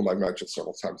Norman, whom I mentioned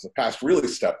several times in the past, really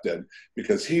stepped in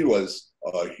because he was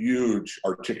a huge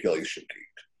articulation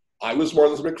geek. I was more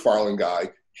the McFarlane guy.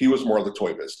 He was more the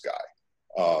Toy Biz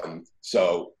guy.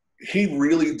 So he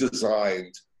really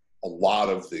designed a lot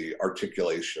of the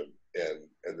articulation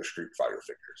in the Street Fighter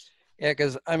figures. Yeah,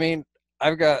 because, I mean,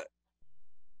 I've got,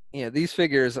 you know, these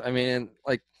figures, I mean,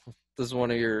 like, this is one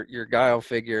of your Guile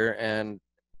figure, and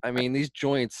I mean, these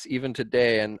joints, even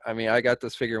today, and I mean, I got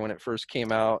this figure when it first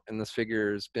came out, and this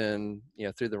figure has been, you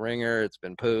know, through the ringer, it's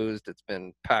been posed, it's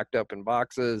been packed up in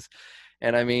boxes,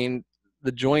 and I mean,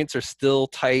 the joints are still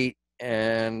tight,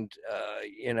 and,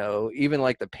 you know, even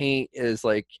like the paint is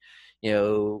like, you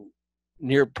know,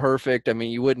 near perfect. I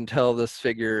mean, you wouldn't tell this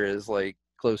figure is like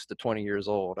close to 20 years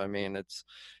old. I mean, it's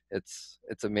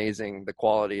amazing the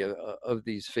quality of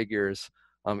these figures.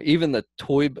 Even the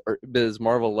Toy Biz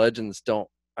Marvel Legends don't,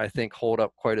 I think, hold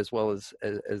up quite as well as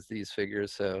these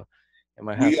figures. So, and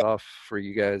my hat's off for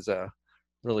you guys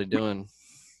really doing.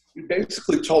 We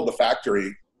basically told the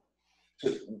factory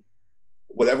to,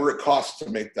 whatever it costs to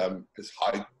make them as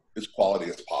high as quality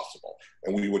as possible,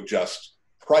 and we would just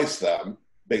price them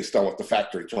based on what the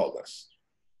factory told us.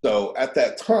 So at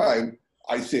that time,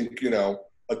 I think,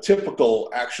 a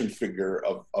typical action figure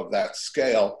of that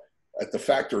scale at the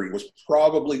factory was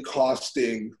probably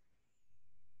costing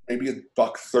maybe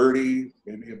 $1.30,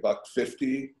 maybe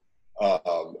 $1.50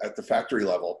 at the factory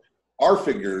level. Our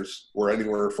figures were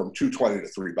anywhere from $2.20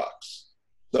 to $3.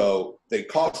 So they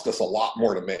cost us a lot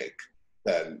more to make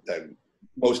than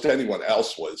most anyone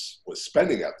else was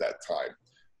spending at that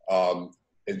time.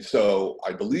 And so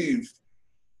I believe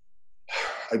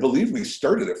we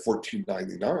started at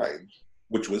 $14.99,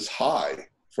 which was high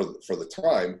for the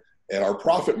time, and our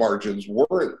profit margins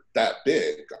weren't that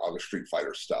big on the Street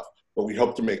Fighter stuff, but we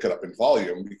hoped to make it up in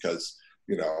volume because,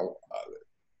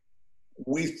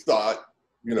 we thought,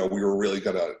 we were really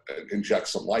going to inject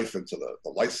some life into the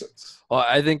license. Well,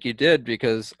 I think you did,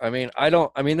 because there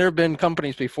have been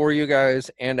companies before you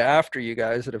guys and after you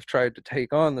guys that have tried to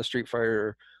take on the Street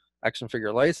Fighter action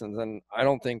figure license, and I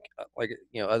don't think,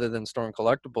 other than Storm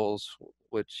Collectibles,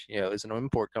 which is an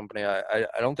import company, I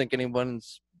don't think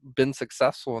anyone's been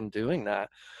successful in doing that.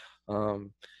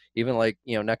 Even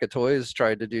NECA Toys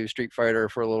tried to do Street Fighter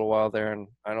for a little while there, and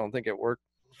I don't think it worked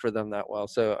for them that well.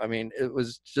 So it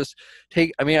was just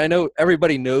I know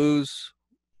everybody knows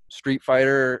Street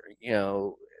Fighter,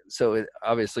 so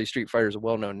obviously Street Fighter is a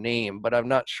well-known name, but I'm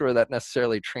not sure that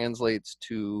necessarily translates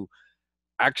to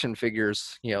action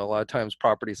figures. A lot of times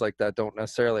properties like that don't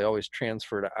necessarily always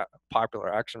transfer to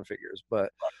popular action figures,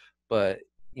 but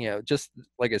just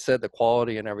like I said, the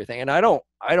quality and everything. And I don't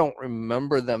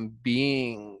remember them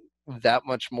being that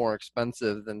much more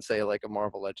expensive than, say, like a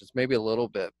Marvel Legends, maybe a little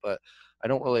bit, but I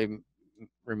don't really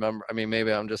remember.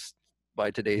 Maybe I'm just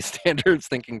by today's standards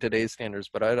thinking today's standards,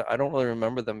 but I don't really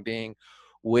remember them being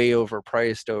way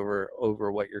overpriced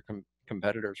over what your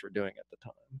competitors were doing at the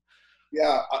time.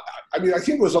 Yeah, I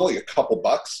think it was only a couple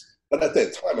bucks, but at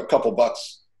that time, a couple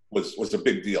bucks was a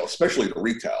big deal, especially to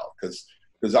retail,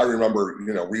 because I remember,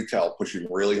 retail pushing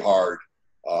really hard.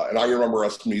 And I remember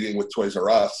us meeting with Toys R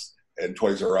Us, and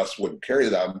Toys R Us wouldn't carry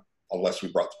them unless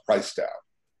we brought the price down.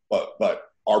 But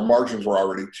our margins were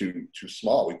already too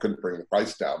small. We couldn't bring the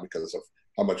price down because of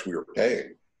how much we were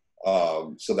paying.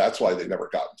 So that's why they never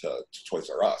got to Toys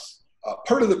R Us.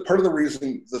 Part of the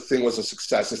reason the thing was a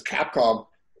success is Capcom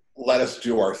let us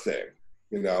do our thing.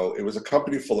 It was a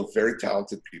company full of very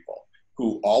talented people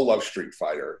who all loved Street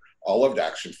Fighter, all loved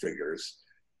action figures.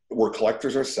 We're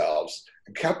collectors ourselves,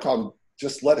 and Capcom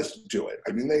just let us do it.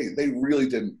 They really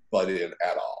didn't butt in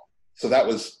at all. So that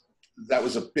was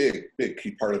a big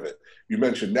key part of it. You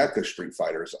mentioned NECA Street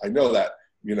Fighters. I know that,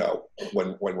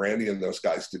 when Randy and those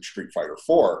guys did Street Fighter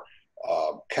 4,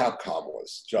 Capcom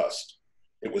was just,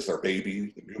 it was their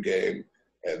baby, the new game,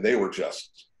 and they were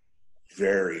just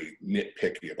very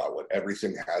nitpicky about what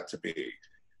everything had to be.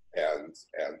 And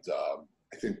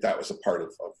I think that was a part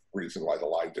of reason why the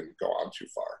line didn't go on too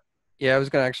far. Yeah, I was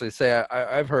going to actually say,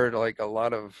 I've heard a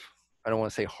lot of, I don't want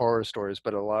to say horror stories,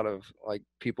 but a lot of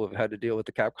people have had to deal with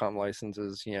the Capcom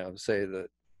licenses, say that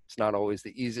it's not always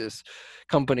the easiest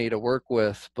company to work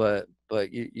with, but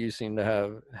you seem to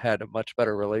have had a much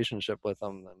better relationship with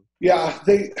them than. Yeah,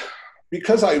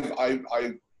 because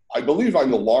I believe I'm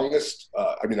the longest,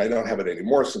 I don't have it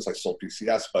anymore since I sold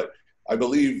PCS, but I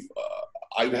believe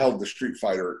I've held the Street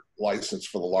Fighter license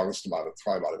for the longest amount of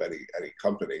time out of any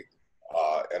company.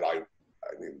 And I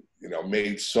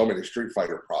made so many Street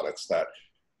Fighter products that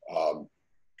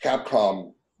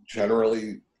Capcom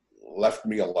generally left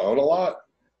me alone a lot.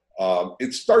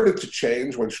 It started to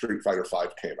change when Street Fighter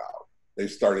 5 came out. They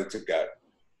started to get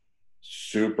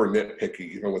super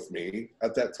nitpicky even with me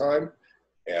at that time.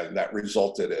 And that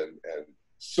resulted in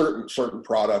certain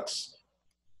products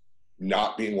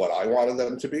not being what I wanted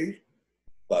them to be.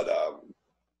 But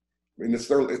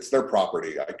it's their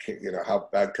property. I can't, how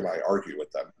bad can I argue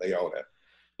with them? They own it.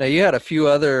 Now, you had a few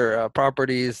other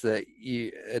properties that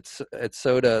it's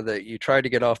Sota that you tried to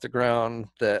get off the ground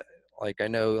that, I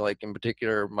know, in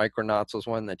particular, Micronauts was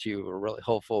one that you were really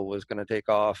hopeful was going to take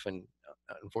off, and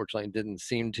unfortunately didn't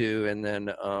seem to. And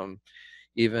then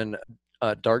even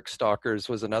Darkstalkers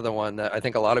was another one that I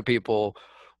think a lot of people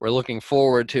were looking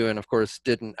forward to, and of course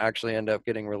didn't actually end up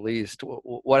getting released.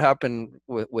 What happened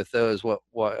with those?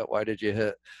 Why did you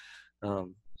hit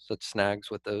Sota such snags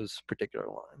with those particular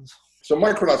lines? So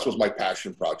Micronauts was my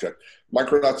passion project.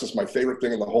 Micronauts is my favorite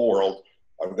thing in the whole world.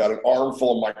 I've got an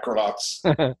armful of Micronauts.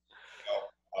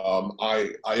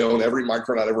 I own every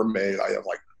Micronaut ever made. I have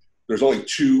there's only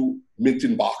 2 mint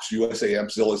in box USA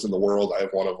Ampzillas in the world. I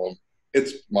have one of them.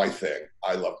 It's my thing.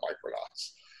 I love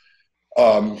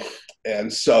Micronauts.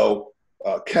 And so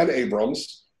Ken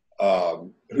Abrams,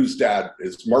 whose dad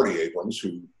is Marty Abrams,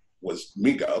 who was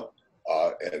Mego,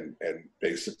 and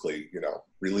basically,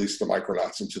 released the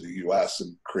Micronauts into the U.S.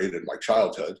 and created my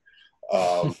childhood.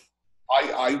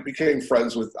 I became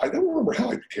friends with, I don't remember how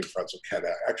I became friends with Ken,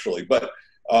 actually, but,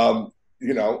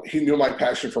 he knew my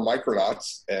passion for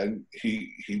Micronauts, and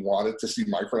he wanted to see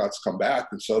Micronauts come back,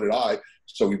 and so did I.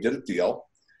 So we did a deal,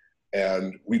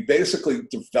 and we basically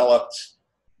developed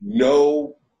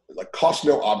cost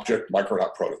no object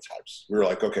Micronaut prototypes. We were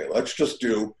like, okay, let's just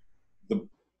do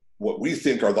what we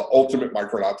think are the ultimate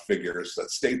Micronaut figures that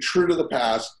stay true to the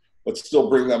past, but still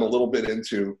bring them a little bit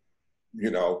into,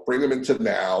 bring them into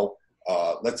now.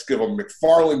 Let's give them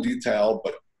McFarlane detail,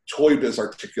 but Toy Biz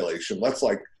articulation. Let's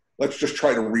just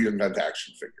try to reinvent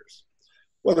action figures.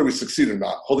 Whether we succeed or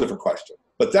not, whole different question.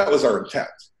 But that was our intent.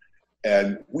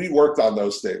 And we worked on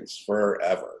those things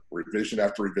forever, revision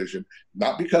after revision,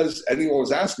 not because anyone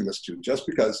was asking us to, just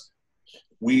because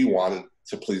we wanted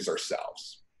to please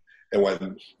ourselves. And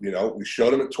when, we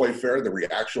showed them at Toy Fair, the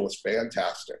reaction was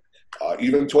fantastic.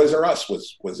 Even Toys R Us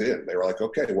was in. They were like,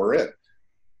 okay, we're in.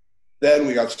 Then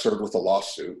we got served with a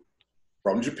lawsuit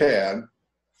from Japan,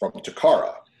 from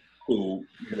Takara, who,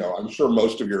 I'm sure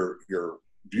most of your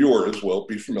viewers will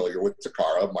be familiar with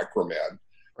Takara, Microman,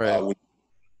 right. With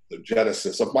the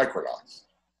genesis of Micronauts.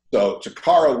 So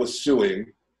Takara was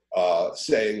suing,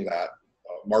 saying that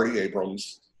Marty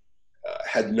Abrams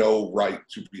had no right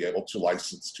to be able to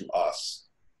license to us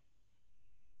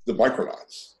the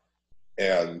Micronauts.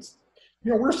 And,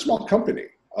 we're a small company.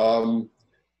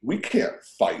 We can't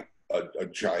fight a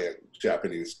giant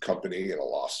Japanese company in a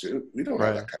lawsuit. We don't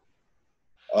have that kind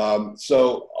of.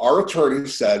 So our attorney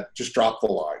said, just drop the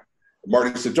line.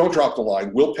 Marty said, don't drop the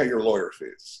line. We'll pay your lawyer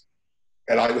fees.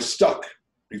 And I was stuck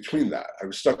between that. I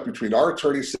was stuck between our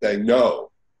attorney saying,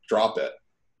 no, drop it,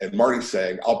 and Marty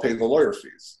saying, I'll pay the lawyer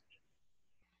fees.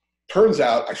 Turns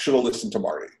out I should have listened to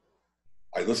Marty.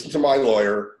 I listened to my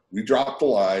lawyer. We dropped the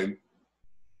line.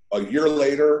 A year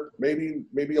later, maybe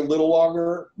a little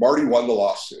longer, Marty won the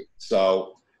lawsuit.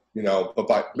 So,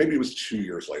 but maybe it was 2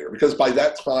 years later, because by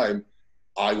that time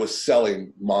I was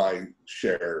selling my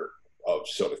share of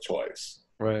Sota Toys.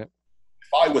 Right.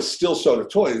 If I was still Sota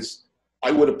Toys,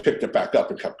 I would have picked it back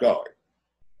up and kept going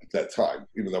at that time,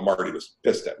 even though Marty was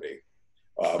pissed at me.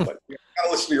 But you gotta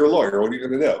listen to your lawyer. What are you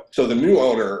going to do? So the new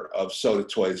owner of Sota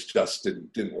Toys just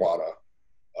didn't want to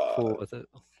Cool with it.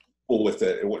 Cool with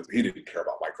it. He didn't care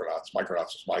about Micronauts.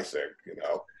 Micronauts was my thing,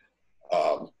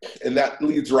 and that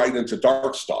leads right into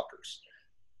Darkstalkers,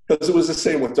 because it was the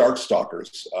same with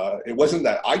Darkstalkers. It wasn't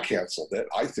that I canceled it.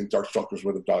 I think Darkstalkers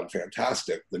would have done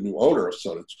fantastic. The new owner of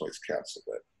Sota Toys canceled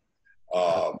it.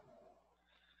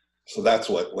 So that's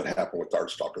what happened with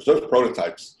Darkstalkers. Those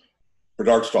prototypes for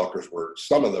Darkstalkers were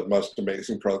some of the most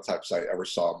amazing prototypes I ever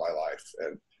saw in my life.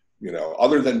 And,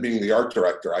 other than being the art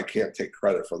director, I can't take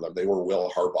credit for them. They were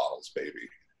Will Harbottle's baby,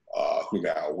 who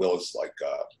now Will is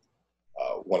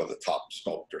one of the top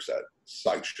sculptors at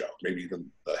Sideshow, maybe even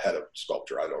the head of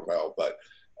sculpture, I don't know. But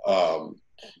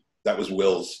that was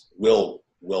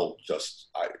Will just,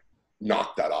 I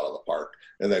knocked that out of the park.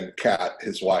 And then Kat,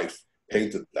 his wife,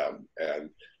 painted them,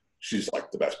 and she's like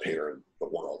the best painter in the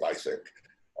world, I think.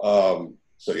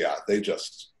 So yeah, they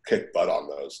just kicked butt on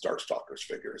those Darkstalkers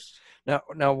figures.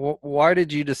 Now, why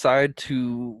did you decide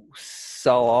to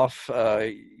sell off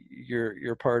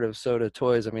your part of Sota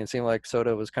Toys? I mean, it seemed like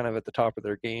Sota was kind of at the top of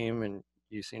their game, and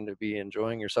you seem to be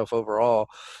enjoying yourself overall.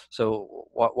 So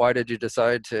why did you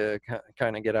decide to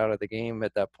kind of get out of the game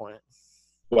at that point?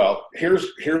 Well,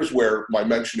 here's where my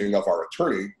mentioning of our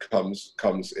attorney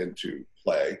comes into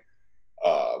play,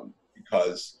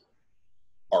 because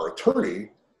our attorney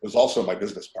was also my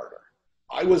business partner.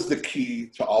 I was the key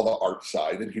to all the art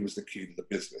side, and he was the key to the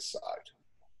business side.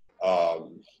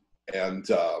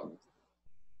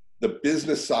 The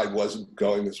business side wasn't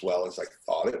going as well as I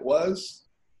thought it was.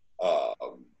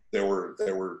 There were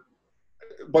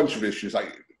a bunch of issues.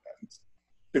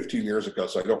 15 years ago,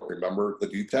 so I don't remember the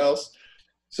details.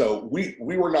 So we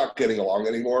were not getting along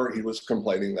anymore. He was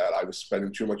complaining that I was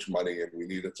spending too much money, and we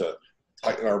needed to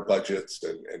tighten our budgets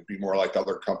and be more like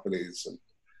other companies. And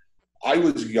I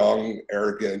was young,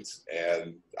 arrogant,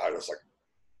 and I was like,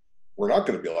 we're not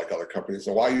going to be like other companies,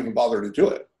 and why even bother to do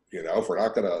it? If we're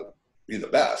not going to be the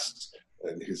best.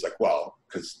 And he's like, well,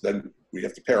 because then we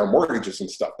have to pay our mortgages and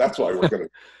stuff. That's why we're going to.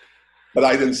 But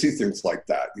I didn't see things like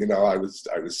that. You know, I was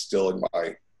still in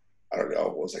my, I don't know,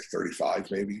 what was I, 35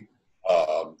 maybe?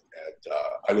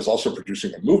 I was also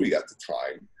producing a movie at the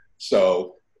time.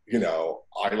 So, you know,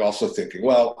 I'm also thinking,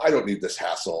 well, I don't need this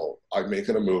hassle. I'm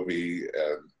making a movie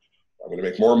and I'm going to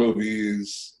make more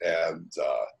movies. And,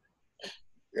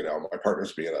 you know, my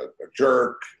partner's being a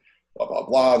jerk, blah, blah,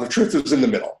 blah. The truth is in the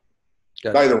middle.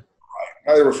 Gotcha. Neither were right.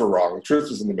 Neither were wrong. The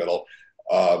truth is in the middle.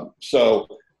 So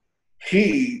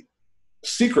he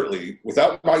secretly,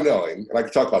 without my knowing, and I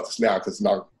can talk about this now because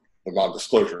the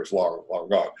non-disclosure is long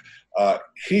gone,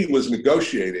 he was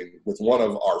negotiating with one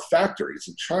of our factories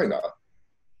in China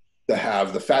to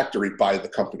have the factory buy the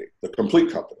company, the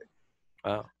complete company.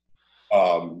 Wow.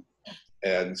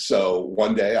 And so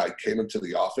one day I came into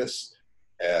the office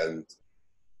and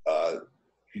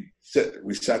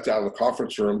we sat down in the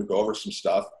conference room to go over some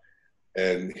stuff.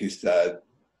 And he said,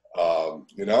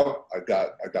 you know, I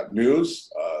got news.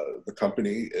 The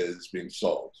company is being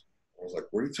sold. I was like,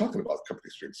 what are you talking about? The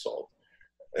company's being sold.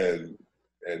 And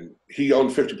he owned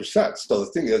 50%. So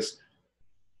the thing is,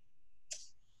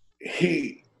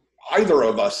 either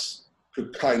of us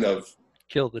could kind of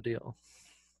kill the deal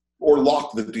or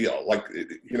lock the deal. Like,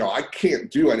 you know, I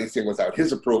can't do anything without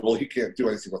his approval. He can't do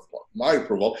anything with my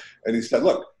approval. And he said,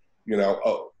 look, you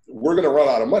know, we're going to run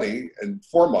out of money in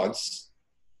 4 months.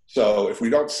 So if we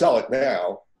don't sell it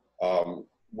now,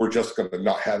 we're just going to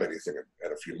not have anything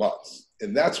in a few months.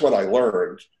 And that's when I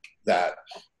learned that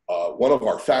one of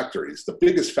our factories, the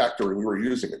biggest factory we were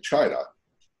using in China,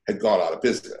 had gone out of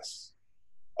business.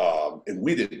 And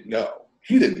we didn't know.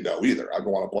 He didn't know either. I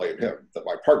don't want to blame him. That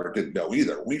my partner didn't know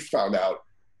either. We found out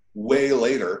way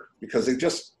later because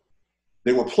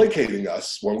they were placating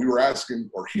us when we were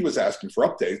asking, or he was asking for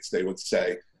updates. They would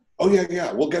say, oh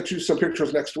yeah, we'll get you some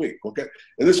pictures next week. And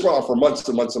this went on for months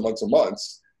and months and months and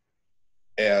months.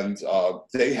 And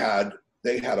they had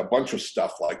a bunch of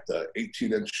stuff like the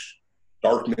 18-inch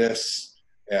darkness,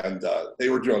 and they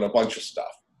were doing a bunch of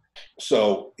stuff.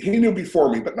 So he knew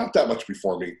before me, but not that much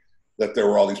before me, that there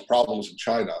were all these problems in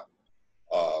China.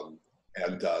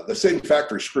 And the same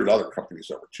factory screwed other companies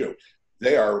over too.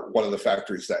 They are one of the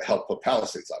factories that helped put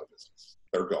Palisades out of business.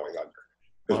 They're going under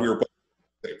because we were both in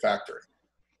the same factory.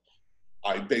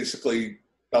 I basically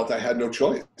felt I had no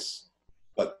choice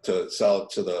but to sell it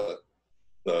to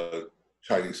the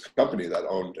Chinese company that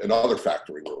owned another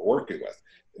factory we were working with.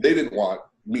 They didn't want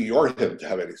me or him to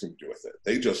have anything to do with it.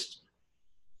 They just,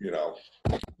 you know,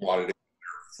 wanted to get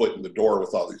their foot in the door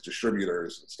with all these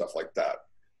distributors and stuff like that.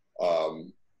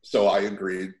 So I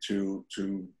agreed to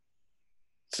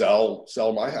sell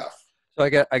my half. So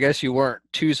I guess you weren't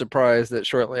too surprised that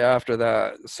shortly after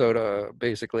that, Sota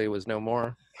basically was no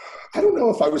more? I don't know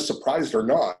if I was surprised or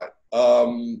not.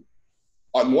 On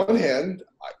one hand,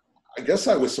 I guess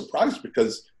I was surprised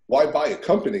because why buy a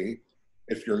company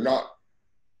if you're not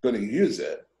going to use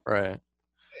it? Right.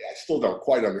 I still don't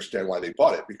quite understand why they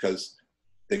bought it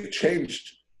they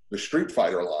changed the Street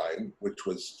Fighter line, which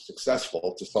was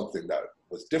successful, to something that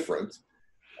was different.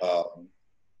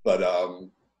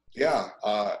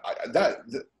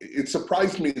 It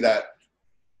surprised me that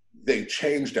they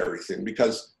changed everything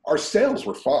because our sales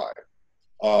were fine.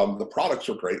 The products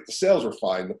were great. The sales were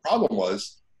fine. The problem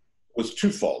was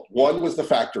twofold. One was the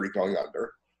factory going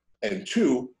under, and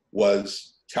two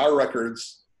was Tower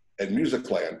Records and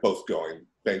Musicland both going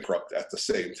bankrupt at the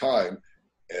same time.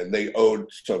 And they owed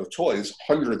Sota Toys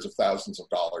hundreds of thousands of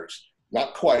dollars,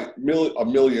 not quite a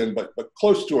million, but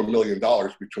close to $1 million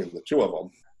between the two of them.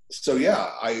 So yeah,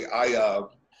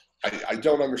 I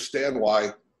don't understand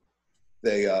why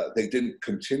they didn't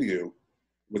continue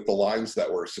with the lines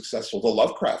that were successful. The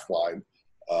Lovecraft line,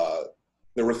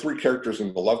 there were 3 characters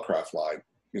in the Lovecraft line.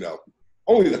 You know,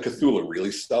 only the Cthulhu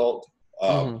really sold.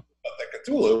 But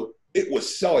the Cthulhu, it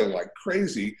was selling like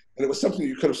crazy, and it was something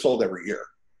you could have sold every year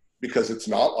because it's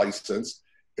not licensed,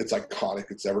 it's iconic,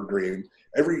 it's evergreen.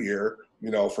 Every year, you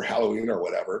know, for Halloween or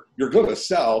whatever, you're going to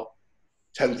sell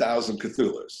 10,000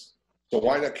 Cthulhus. So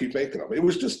why not keep making them? It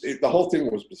was just, the whole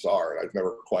thing was bizarre, and I've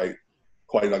never quite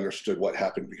understood what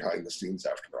happened behind the scenes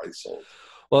after I sold.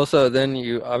 Well, so then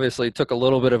you obviously took a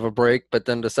little bit of a break, but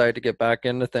then decided to get back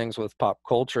into things with Pop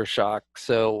Culture Shock.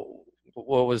 So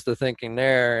what was the thinking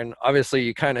there? And obviously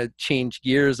you kind of changed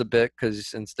gears a bit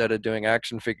because instead of doing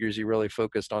action figures, you really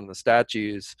focused on the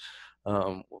statues.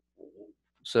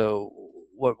 So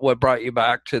what brought you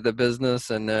back to the business,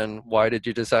 and then why did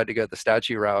you decide to go the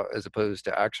statue route as opposed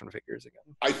to action figures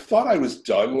again? I thought I was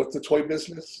done with the toy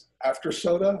business after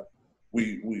Sota.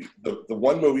 the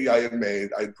one movie I had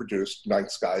made, I had produced,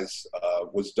 Night Skies,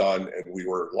 was done, and we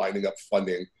were lining up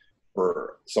funding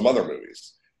for some other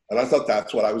movies. And I thought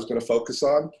that's what I was going to focus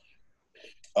on.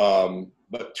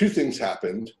 But two things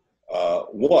happened.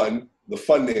 One, the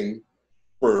funding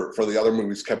for the other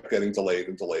movies kept getting delayed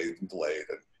and delayed and delayed.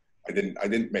 And I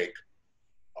didn't make,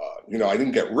 I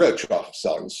didn't get rich off of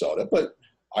selling soda, but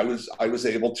I was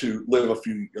able to live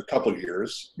a couple of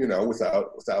years,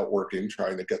 without working,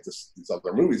 trying to get these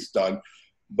other movies done.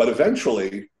 But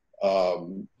eventually,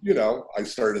 I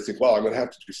started to think, well, I'm going to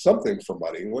have to do something for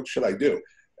money. What should I do?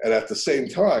 And at the same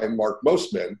time, Mark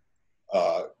Mostman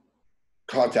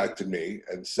contacted me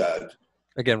and said,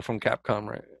 again from Capcom,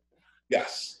 right?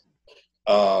 Yes.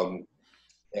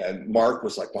 And Mark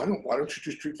was like, why don't you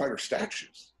do Street Fighter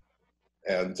statues?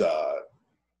 And I'm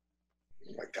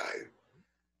like,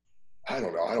 I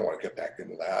don't know. I don't want to get back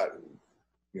into that.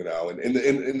 And, and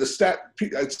in the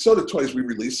at Sota Toys, we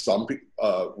released some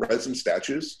resin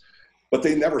statues, but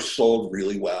they never sold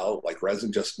really well. Like,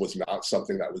 resin just was not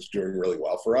something that was doing really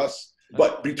well for us.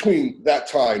 But between that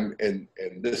time and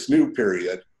this new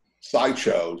period,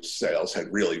 Sideshow sales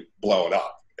had really blown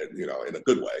up, and, in a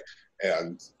good way.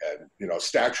 And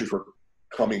statues were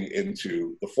coming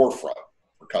into the forefront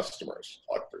for customers,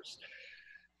 collectors.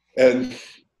 And,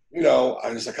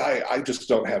 I was like, I just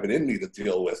don't have it in me to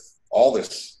deal with all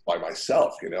this by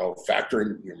myself,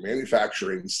 factoring,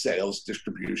 manufacturing, sales,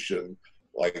 distribution.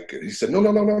 Like, he said, no.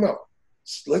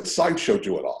 Let Sideshow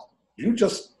do it all. You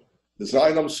just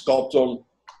design them, sculpt them,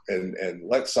 and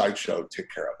let Sideshow take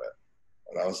care of it.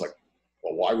 And I was like,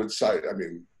 well, why would he said,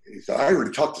 I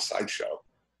already talked to Sideshow.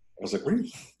 I was like, what?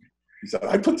 He said,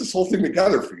 I put this whole thing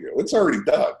together for you. It's already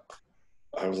done.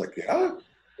 I was like, yeah.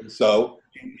 And so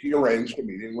he arranged a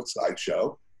meeting with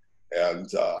Sideshow, and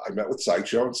I met with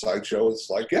Sideshow, and Sideshow was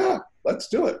like, yeah, let's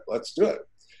do it.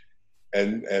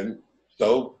 And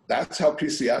so that's how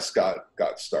PCS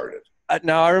got started.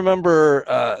 Now, I remember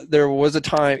there was a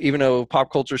time, even though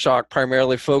Pop Culture Shock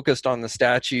primarily focused on the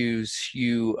statues,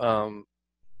 you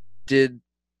did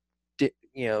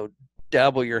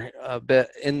dabble a bit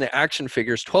in the action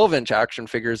figures, 12-inch action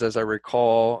figures, as I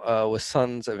recall, with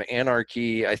Sons of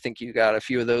Anarchy. I think you got a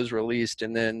few of those released,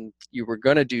 and then you were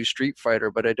going to do Street Fighter,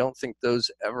 but I don't think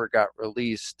those ever got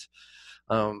released.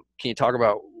 Can you talk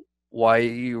about why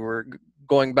you were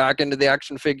going back into the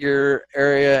action figure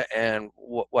area and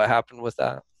what happened with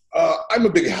that? I'm a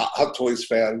big Hot Toys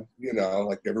fan,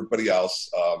 like everybody else.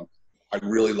 I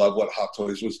really love what Hot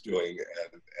Toys was doing,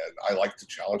 and I like to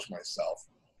challenge myself.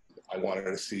 I wanted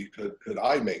to see, could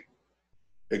I make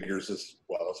figures as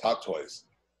well as Hot Toys?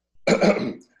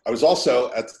 I was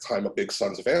also, at the time, a big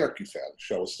Sons of Anarchy fan. The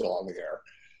show was still on the air.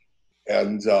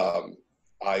 And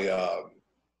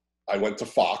I went to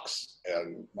Fox,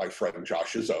 and my friend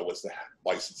Josh Izzo was the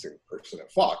licensing person at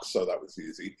Fox, so that was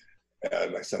easy.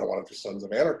 And I said, I want to do Sons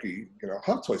of Anarchy,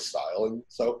 Hot Toy style. And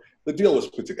so the deal was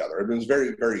put together. It was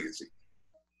very, very easy.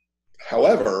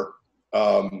 However,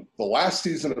 the last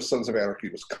season of Sons of Anarchy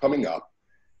was coming up,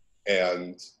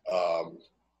 and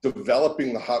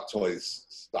developing the Hot Toys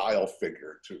style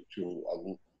figure to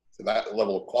that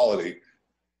level of quality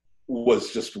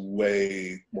was just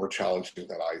way more challenging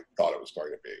than I thought it was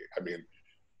going to be. I mean,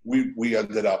 we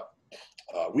ended up,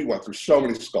 we went through so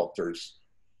many sculptors.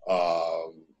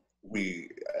 We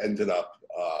ended up,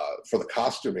 for the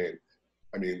costuming,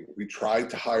 I mean, we tried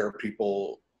to hire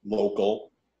people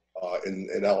local in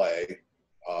LA.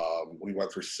 We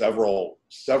went through several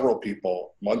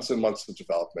people, months and months of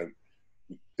development.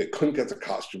 They couldn't get the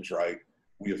costumes right.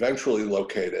 We eventually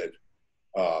located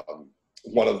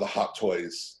one of the Hot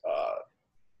Toys,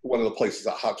 one of the places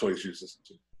that Hot Toys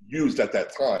used at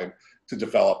that time to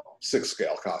develop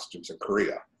 6-scale costumes in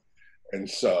Korea. And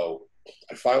so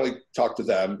I finally talked to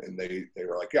them, and they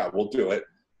were like, yeah, we'll do it,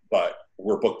 but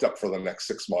we're booked up for the next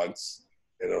 6 months,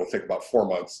 and it'll take about 4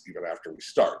 months even after we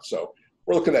start. So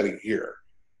we're looking at a year,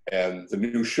 and the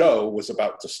new show was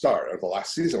about to start, or the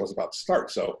last season was about to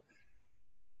start. So,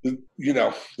 the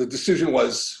decision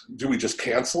was, do we just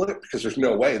cancel it? Because there's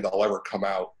no way they'll ever come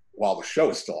out while the show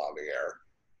is still on the air.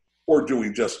 Or do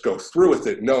we just go through with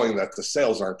it knowing that the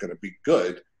sales aren't going to be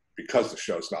good because the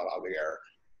show's not on the air?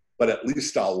 But at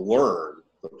least I'll learn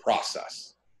the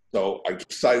process. So I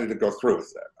decided to go through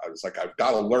with it. I was like, I've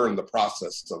got to learn the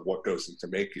process of what goes into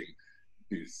making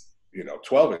these,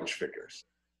 12-inch figures.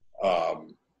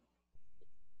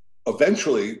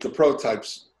 Eventually, the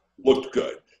prototypes looked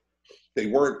good. They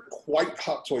weren't quite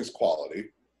Hot Toys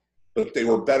quality, but they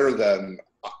were better than,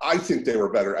 I think they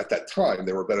were better at that time.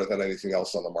 They were better than anything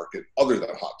else on the market other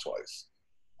than Hot Toys.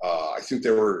 I think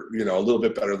they were, a little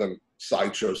bit better than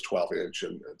Sideshow's 12-inch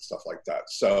and stuff like that.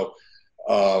 So,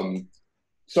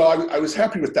 so I was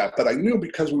happy with that, but I knew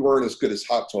because we weren't as good as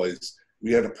Hot Toys,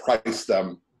 we had to price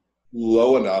them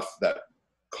low enough that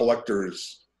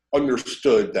collectors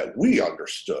understood that we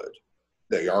understood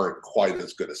they aren't quite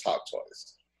as good as Hot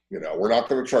Toys. You know, we're not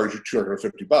going to charge you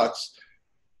 $250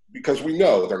 because we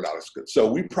know they're not as good. So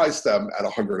we priced them at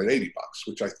 $180,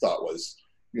 which I thought was,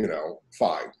 you know,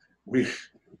 fine. We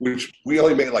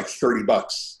only made like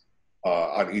 $30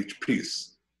 on each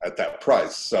piece at that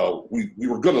price. So we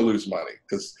were going to lose money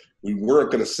because we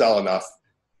weren't going to sell enough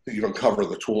to even cover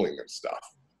the tooling and stuff.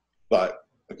 But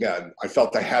again, I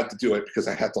felt I had to do it because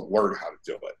I had to learn how to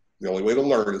do it. The only way to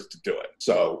learn is to do it.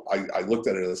 So I looked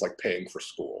at it as like paying for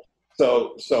school.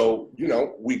 So you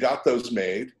know, we got those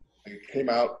made. It came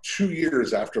out 2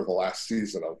 years after the last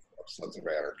season of Sons of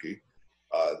Anarchy.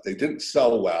 They didn't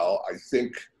sell well. I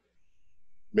think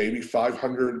maybe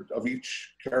 500 of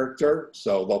each character.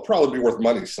 So they'll probably be worth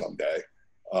money someday.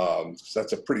 So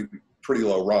that's a pretty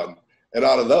low run. And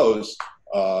out of those,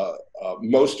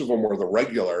 most of them were the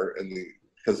regular,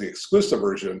 because the exclusive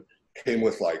version came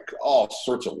with like all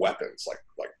sorts of weapons, like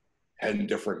 10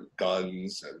 different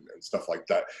guns and stuff like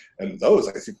that. And those,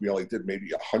 I think we only did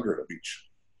maybe 100 of each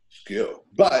SKU.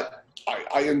 But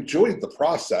I enjoyed the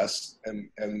process, and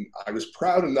I was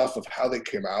proud enough of how they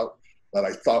came out that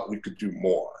I thought we could do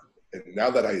more. And now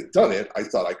that I had done it, I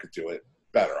thought I could do it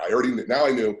better. I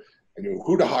knew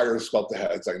who to hire to sculpt the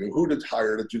heads. I knew who to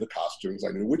hire to do the costumes.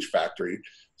 I knew which factory.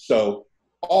 So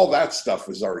all that stuff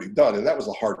was already done, and that was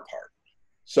the hard part.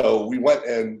 So we went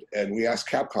and we asked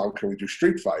Capcom, can we do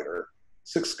Street Fighter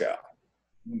 6 scale?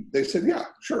 They said, yeah,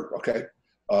 sure, okay.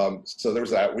 So there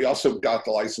was that. We also got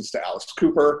the license to Alice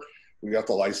Cooper. We got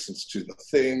the license to The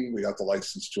Thing. We got the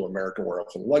license to American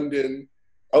Werewolf in London.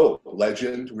 Oh,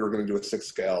 Legend. We were going to do a 6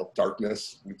 scale.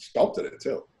 Darkness. We sculpted it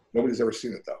too. Nobody's ever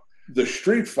seen it though. The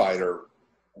Street Fighter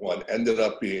one ended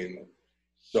up being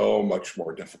so much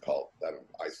more difficult than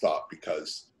I thought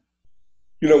because,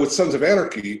 you know, with Sons of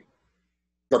Anarchy,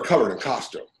 they're covered in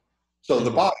costume. So the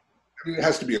body, I mean, it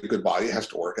has to be a good body. It has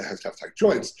to work. It has to have tight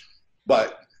joints.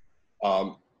 But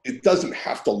it doesn't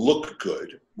have to look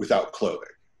good without clothing.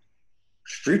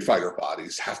 Street Fighter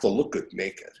bodies have to look good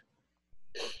naked.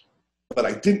 But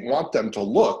I didn't want them to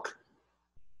look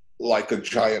like a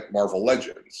giant Marvel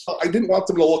Legends. I didn't want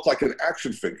them to look like an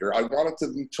action figure. I wanted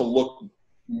them to look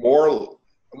more,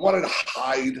 I wanted to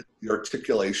hide the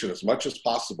articulation as much as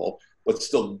possible, but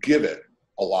still give it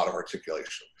a lot of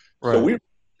articulation. Right. So we were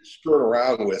screwing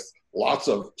around with lots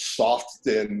of soft,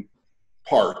 thin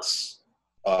parts,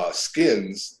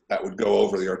 skins that would go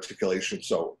over the articulation.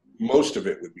 So most of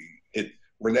it would be it.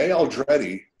 Renee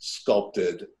Aldretti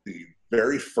sculpted the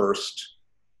very first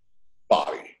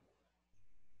body.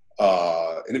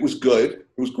 And it was good.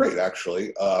 It was great,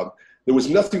 actually. There was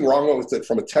nothing wrong with it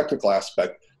from a technical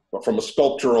aspect, but from a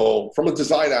sculptural, from a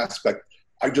design aspect,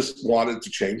 I just wanted to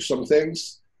change some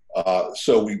things.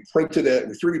 So we printed it,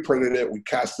 we 3D printed it, we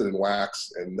cast it in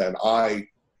wax, and then I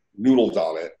noodled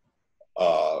on it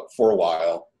for a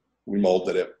while. We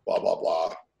molded it, blah, blah,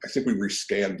 blah. I think we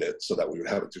rescanned it so that we would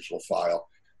have a digital file.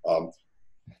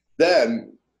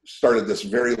 Then started this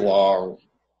very long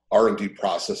R&D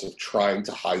process of trying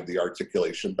to hide the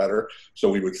articulation better. So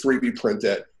we would 3D print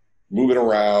it, move it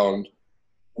around,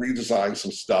 redesign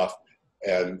some stuff,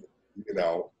 and you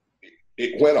know,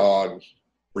 it went on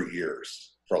for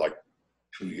years, for like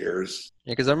 2 years.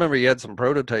 Yeah, because I remember you had some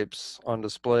prototypes on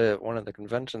display at one of the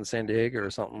conventions, San Diego or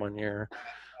something, one year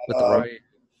with the right.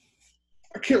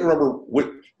 I can't remember what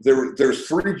there were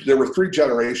 3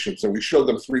 generations, and we showed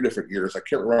them 3 different years. I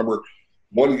can't remember.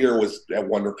 One year was at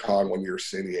WonderCon, 1 year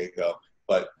San Diego.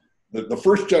 But the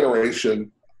first generation,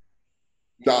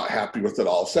 not happy with it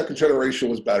all. Second generation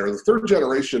was better. The third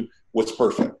generation was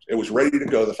perfect. It was ready to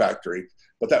go to the factory,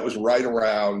 but that was right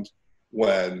around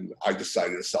when I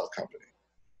decided to sell the company.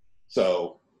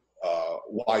 So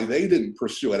why they didn't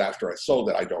pursue it after I sold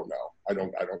it, I don't know. I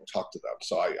don't talk to them,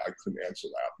 so I couldn't answer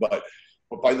that.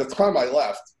 But by the time I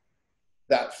left,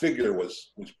 that figure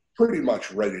was pretty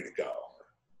much ready to go.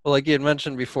 Well, like you had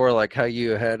mentioned before, like how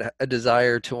you had a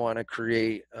desire to want to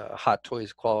create a Hot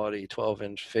Toys quality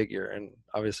 12-inch figure, and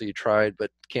obviously you tried, but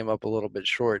came up a little bit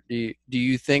short. Do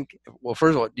you think? Well,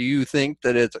 first of all, do you think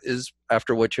that it is,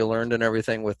 after what you learned and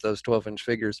everything with those 12-inch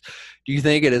figures, do you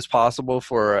think it is possible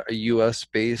for a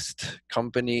U.S.-based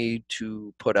company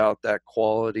to put out that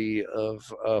quality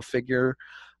of a figure,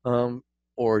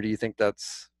 or do you think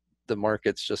that's the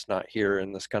market's just not here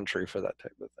in this country for that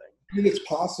type of thing? I mean, it's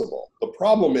possible. The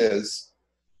problem is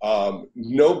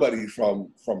nobody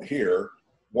from here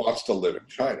wants to live in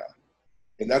China.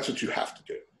 And that's what you have to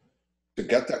do. to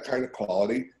get that kind of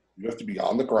quality, you have to be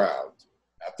on the ground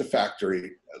at the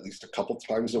factory at least a couple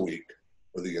times a week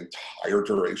for the entire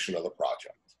duration of the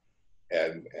project.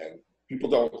 And people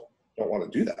don't want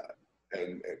to do that.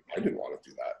 And I didn't want to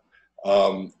do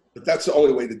that. But that's the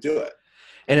only way to do it.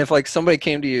 And if like somebody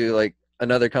came to you, like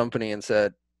another company, and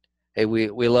said, hey, we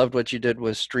loved what you did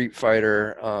with Street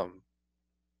Fighter,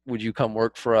 would you come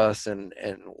work for us and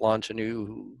launch a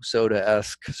new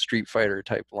Sota-esque Street Fighter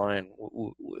type line?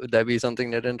 Would that be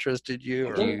something that interested you?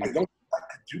 I don't think I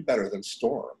could do better than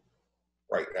Storm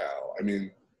right now. I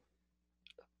mean,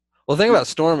 well, the thing about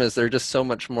Storm is they're just so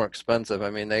much more expensive. I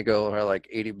mean, they go for like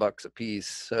 $80 a piece.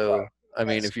 So, I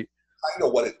mean, if you, I know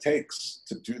what it takes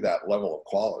to do that level of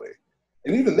quality.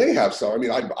 And even they have some. I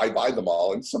mean, I buy them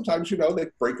all, and sometimes, you know, they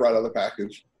break right out of the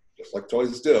package, just like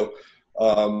toys do.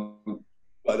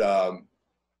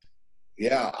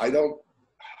 Yeah, I don't.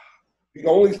 The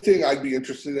only thing I'd be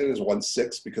interested in is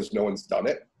 1/6 because no one's done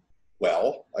it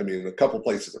well. I mean, a couple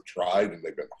places have tried and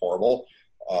they've been horrible.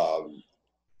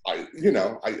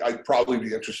 I'd probably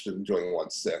be interested in doing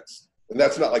 1/6. And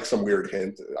that's not like some weird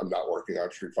hint. I'm not working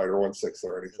on Street Fighter 1/6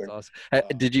 or anything. Awesome.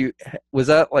 Was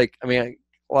that like, I mean,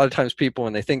 a lot of times people,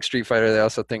 when they think Street Fighter, they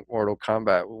also think Mortal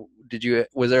Kombat.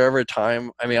 Was there ever a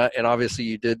time, I mean, and obviously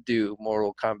you did do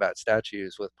Mortal Kombat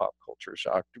statues with Pop Culture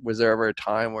Shock. Was there ever a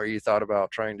time where you thought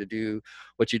about trying to do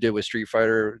what you did with Street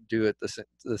Fighter, do it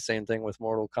the same thing with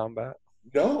Mortal Kombat?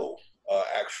 No,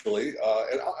 actually.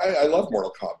 And I love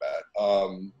Mortal Kombat.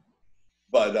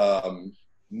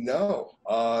 No.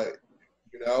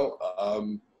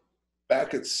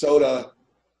 Back at Sota,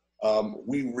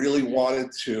 we really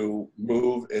wanted to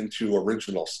move into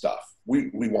original stuff.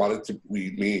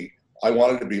 I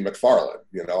wanted to be McFarlane.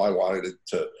 You know, I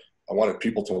wanted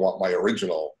people to want my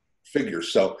original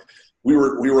figures. So we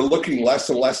were looking less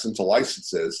and less into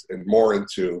licenses and more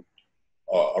into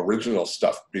original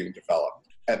stuff being developed.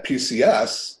 At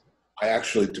PCS, I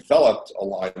actually developed a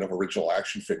line of original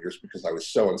action figures because I was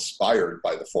so inspired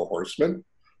by the Four Horsemen.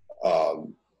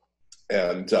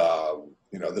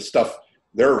 The stuff,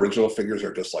 their original figures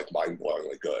are just like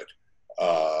mind-blowingly good.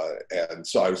 And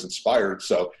so I was inspired.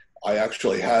 So I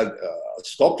actually had a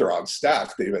sculptor on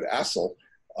staff, David Assel,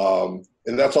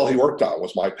 and that's all he worked on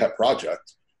was my pet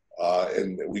project.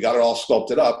 And we got it all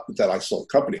sculpted up, but then I sold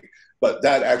the company. But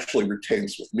that actually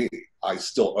retains with me. I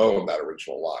still own that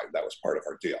original line. That was part of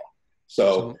our deal.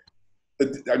 So,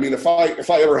 I mean, if I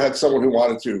ever had someone who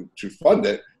wanted to fund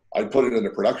it, I'd put it into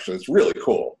production. It's really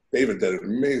cool. David did an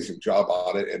amazing job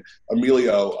on it. And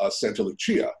Emilio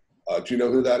Santalucia, do you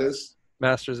know who that is?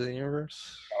 Masters of the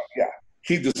Universe? Yeah,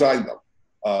 he designed them.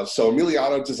 So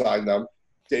Emiliano designed them.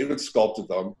 David sculpted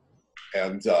them.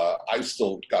 And I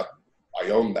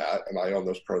own that, and I own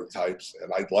those prototypes.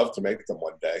 And I'd love to make them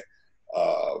one day.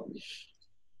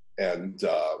 It's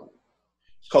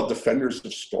called Defenders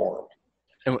of Storm.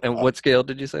 And what scale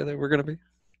did you say they were going to be?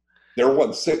 They're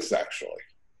 1/6, actually.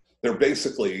 They're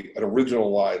basically an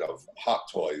original line of Hot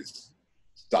Toys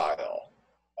style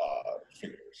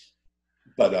figures.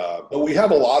 But we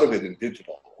have a lot of it in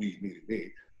digital.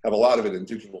 We have a lot of it in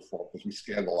digital form because we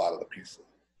scanned a lot of the pieces.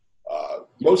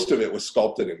 Most of it was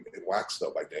sculpted in wax,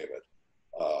 though, by David.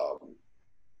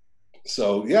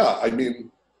 So, yeah, I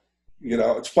mean, you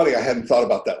know, it's funny. I hadn't thought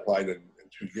about that line in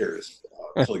 2 years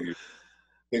until you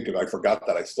think of it. I forgot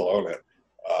that I still own it.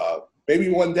 Maybe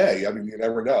one day. I mean, you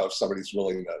never know if somebody's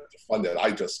willing to fund it.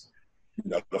 I just,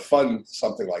 to fund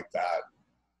something like that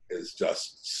is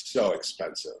just so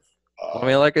expensive. I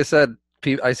mean, like I said,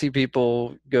 I see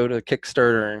people go to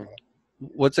Kickstarter and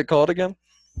what's it called again?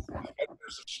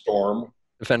 Defenders of Storm.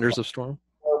 Defenders of Storm.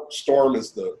 Storm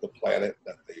is the planet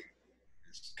that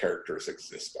these characters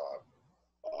exist on.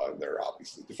 They're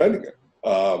obviously defending it.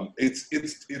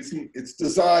 It's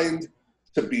designed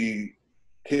to be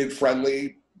kid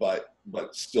friendly, but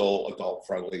still adult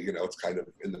friendly. You know, it's kind of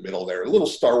in the middle there. A little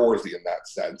Star Warsy in that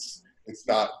sense. It's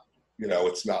not,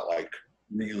 it's not like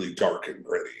really dark and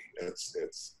gritty.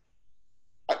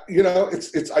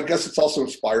 I guess it's also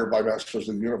inspired by Masters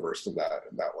of the Universe in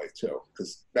that way too,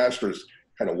 because Masters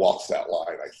kind of walks that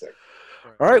line, I think.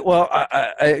 All right. Well,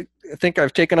 I think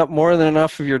I've taken up more than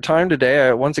enough of your time today.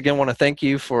 I once again want to thank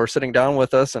you for sitting down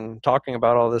with us and talking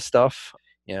about all this stuff.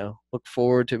 Look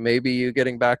forward to maybe you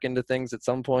getting back into things at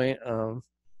some point. Who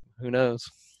knows?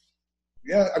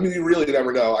 Yeah, I mean, you really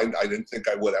never know. I didn't think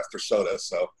I would after Sota,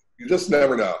 so you just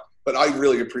never know. But I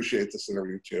really appreciate this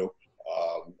interview too,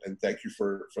 and thank you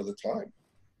for the time.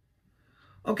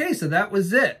 Okay, so that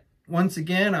was it. Once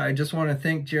again, I just want to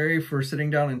thank Jerry for sitting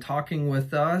down and talking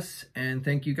with us, and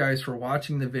thank you guys for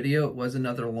watching the video. It was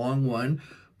another long one,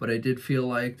 but I did feel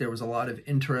like there was a lot of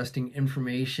interesting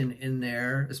information in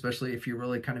there, especially if you're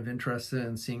really kind of interested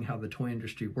in seeing how the toy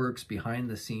industry works behind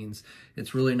the scenes.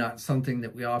 It's really not something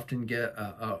that we often get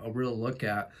a real look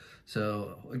at.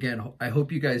 So again, I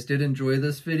hope you guys did enjoy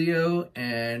this video,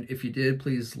 and if you did,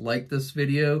 please like this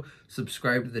video,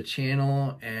 subscribe to the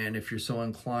channel, and if you're so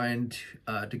inclined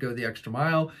to go the extra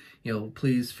mile,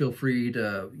 please feel free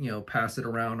to, pass it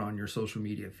around on your social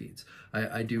media feeds.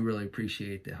 I do really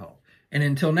appreciate the help. And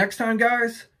until next time,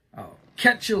 guys, I'll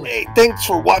catch you later. Hey, thanks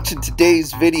for watching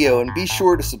today's video, and be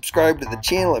sure to subscribe to the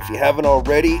channel if you haven't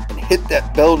already, and hit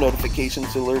that bell notification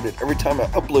so alerted every time I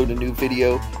upload a new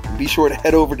video. And be sure to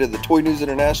head over to the Toy News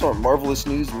International and Marvelous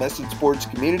News Message Boards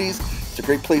communities. It's a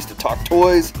great place to talk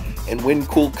toys and win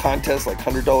cool contests like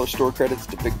 $100 store credits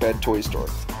to Big Bad Toy Store.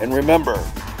 And remember,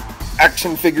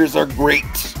 action figures are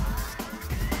great.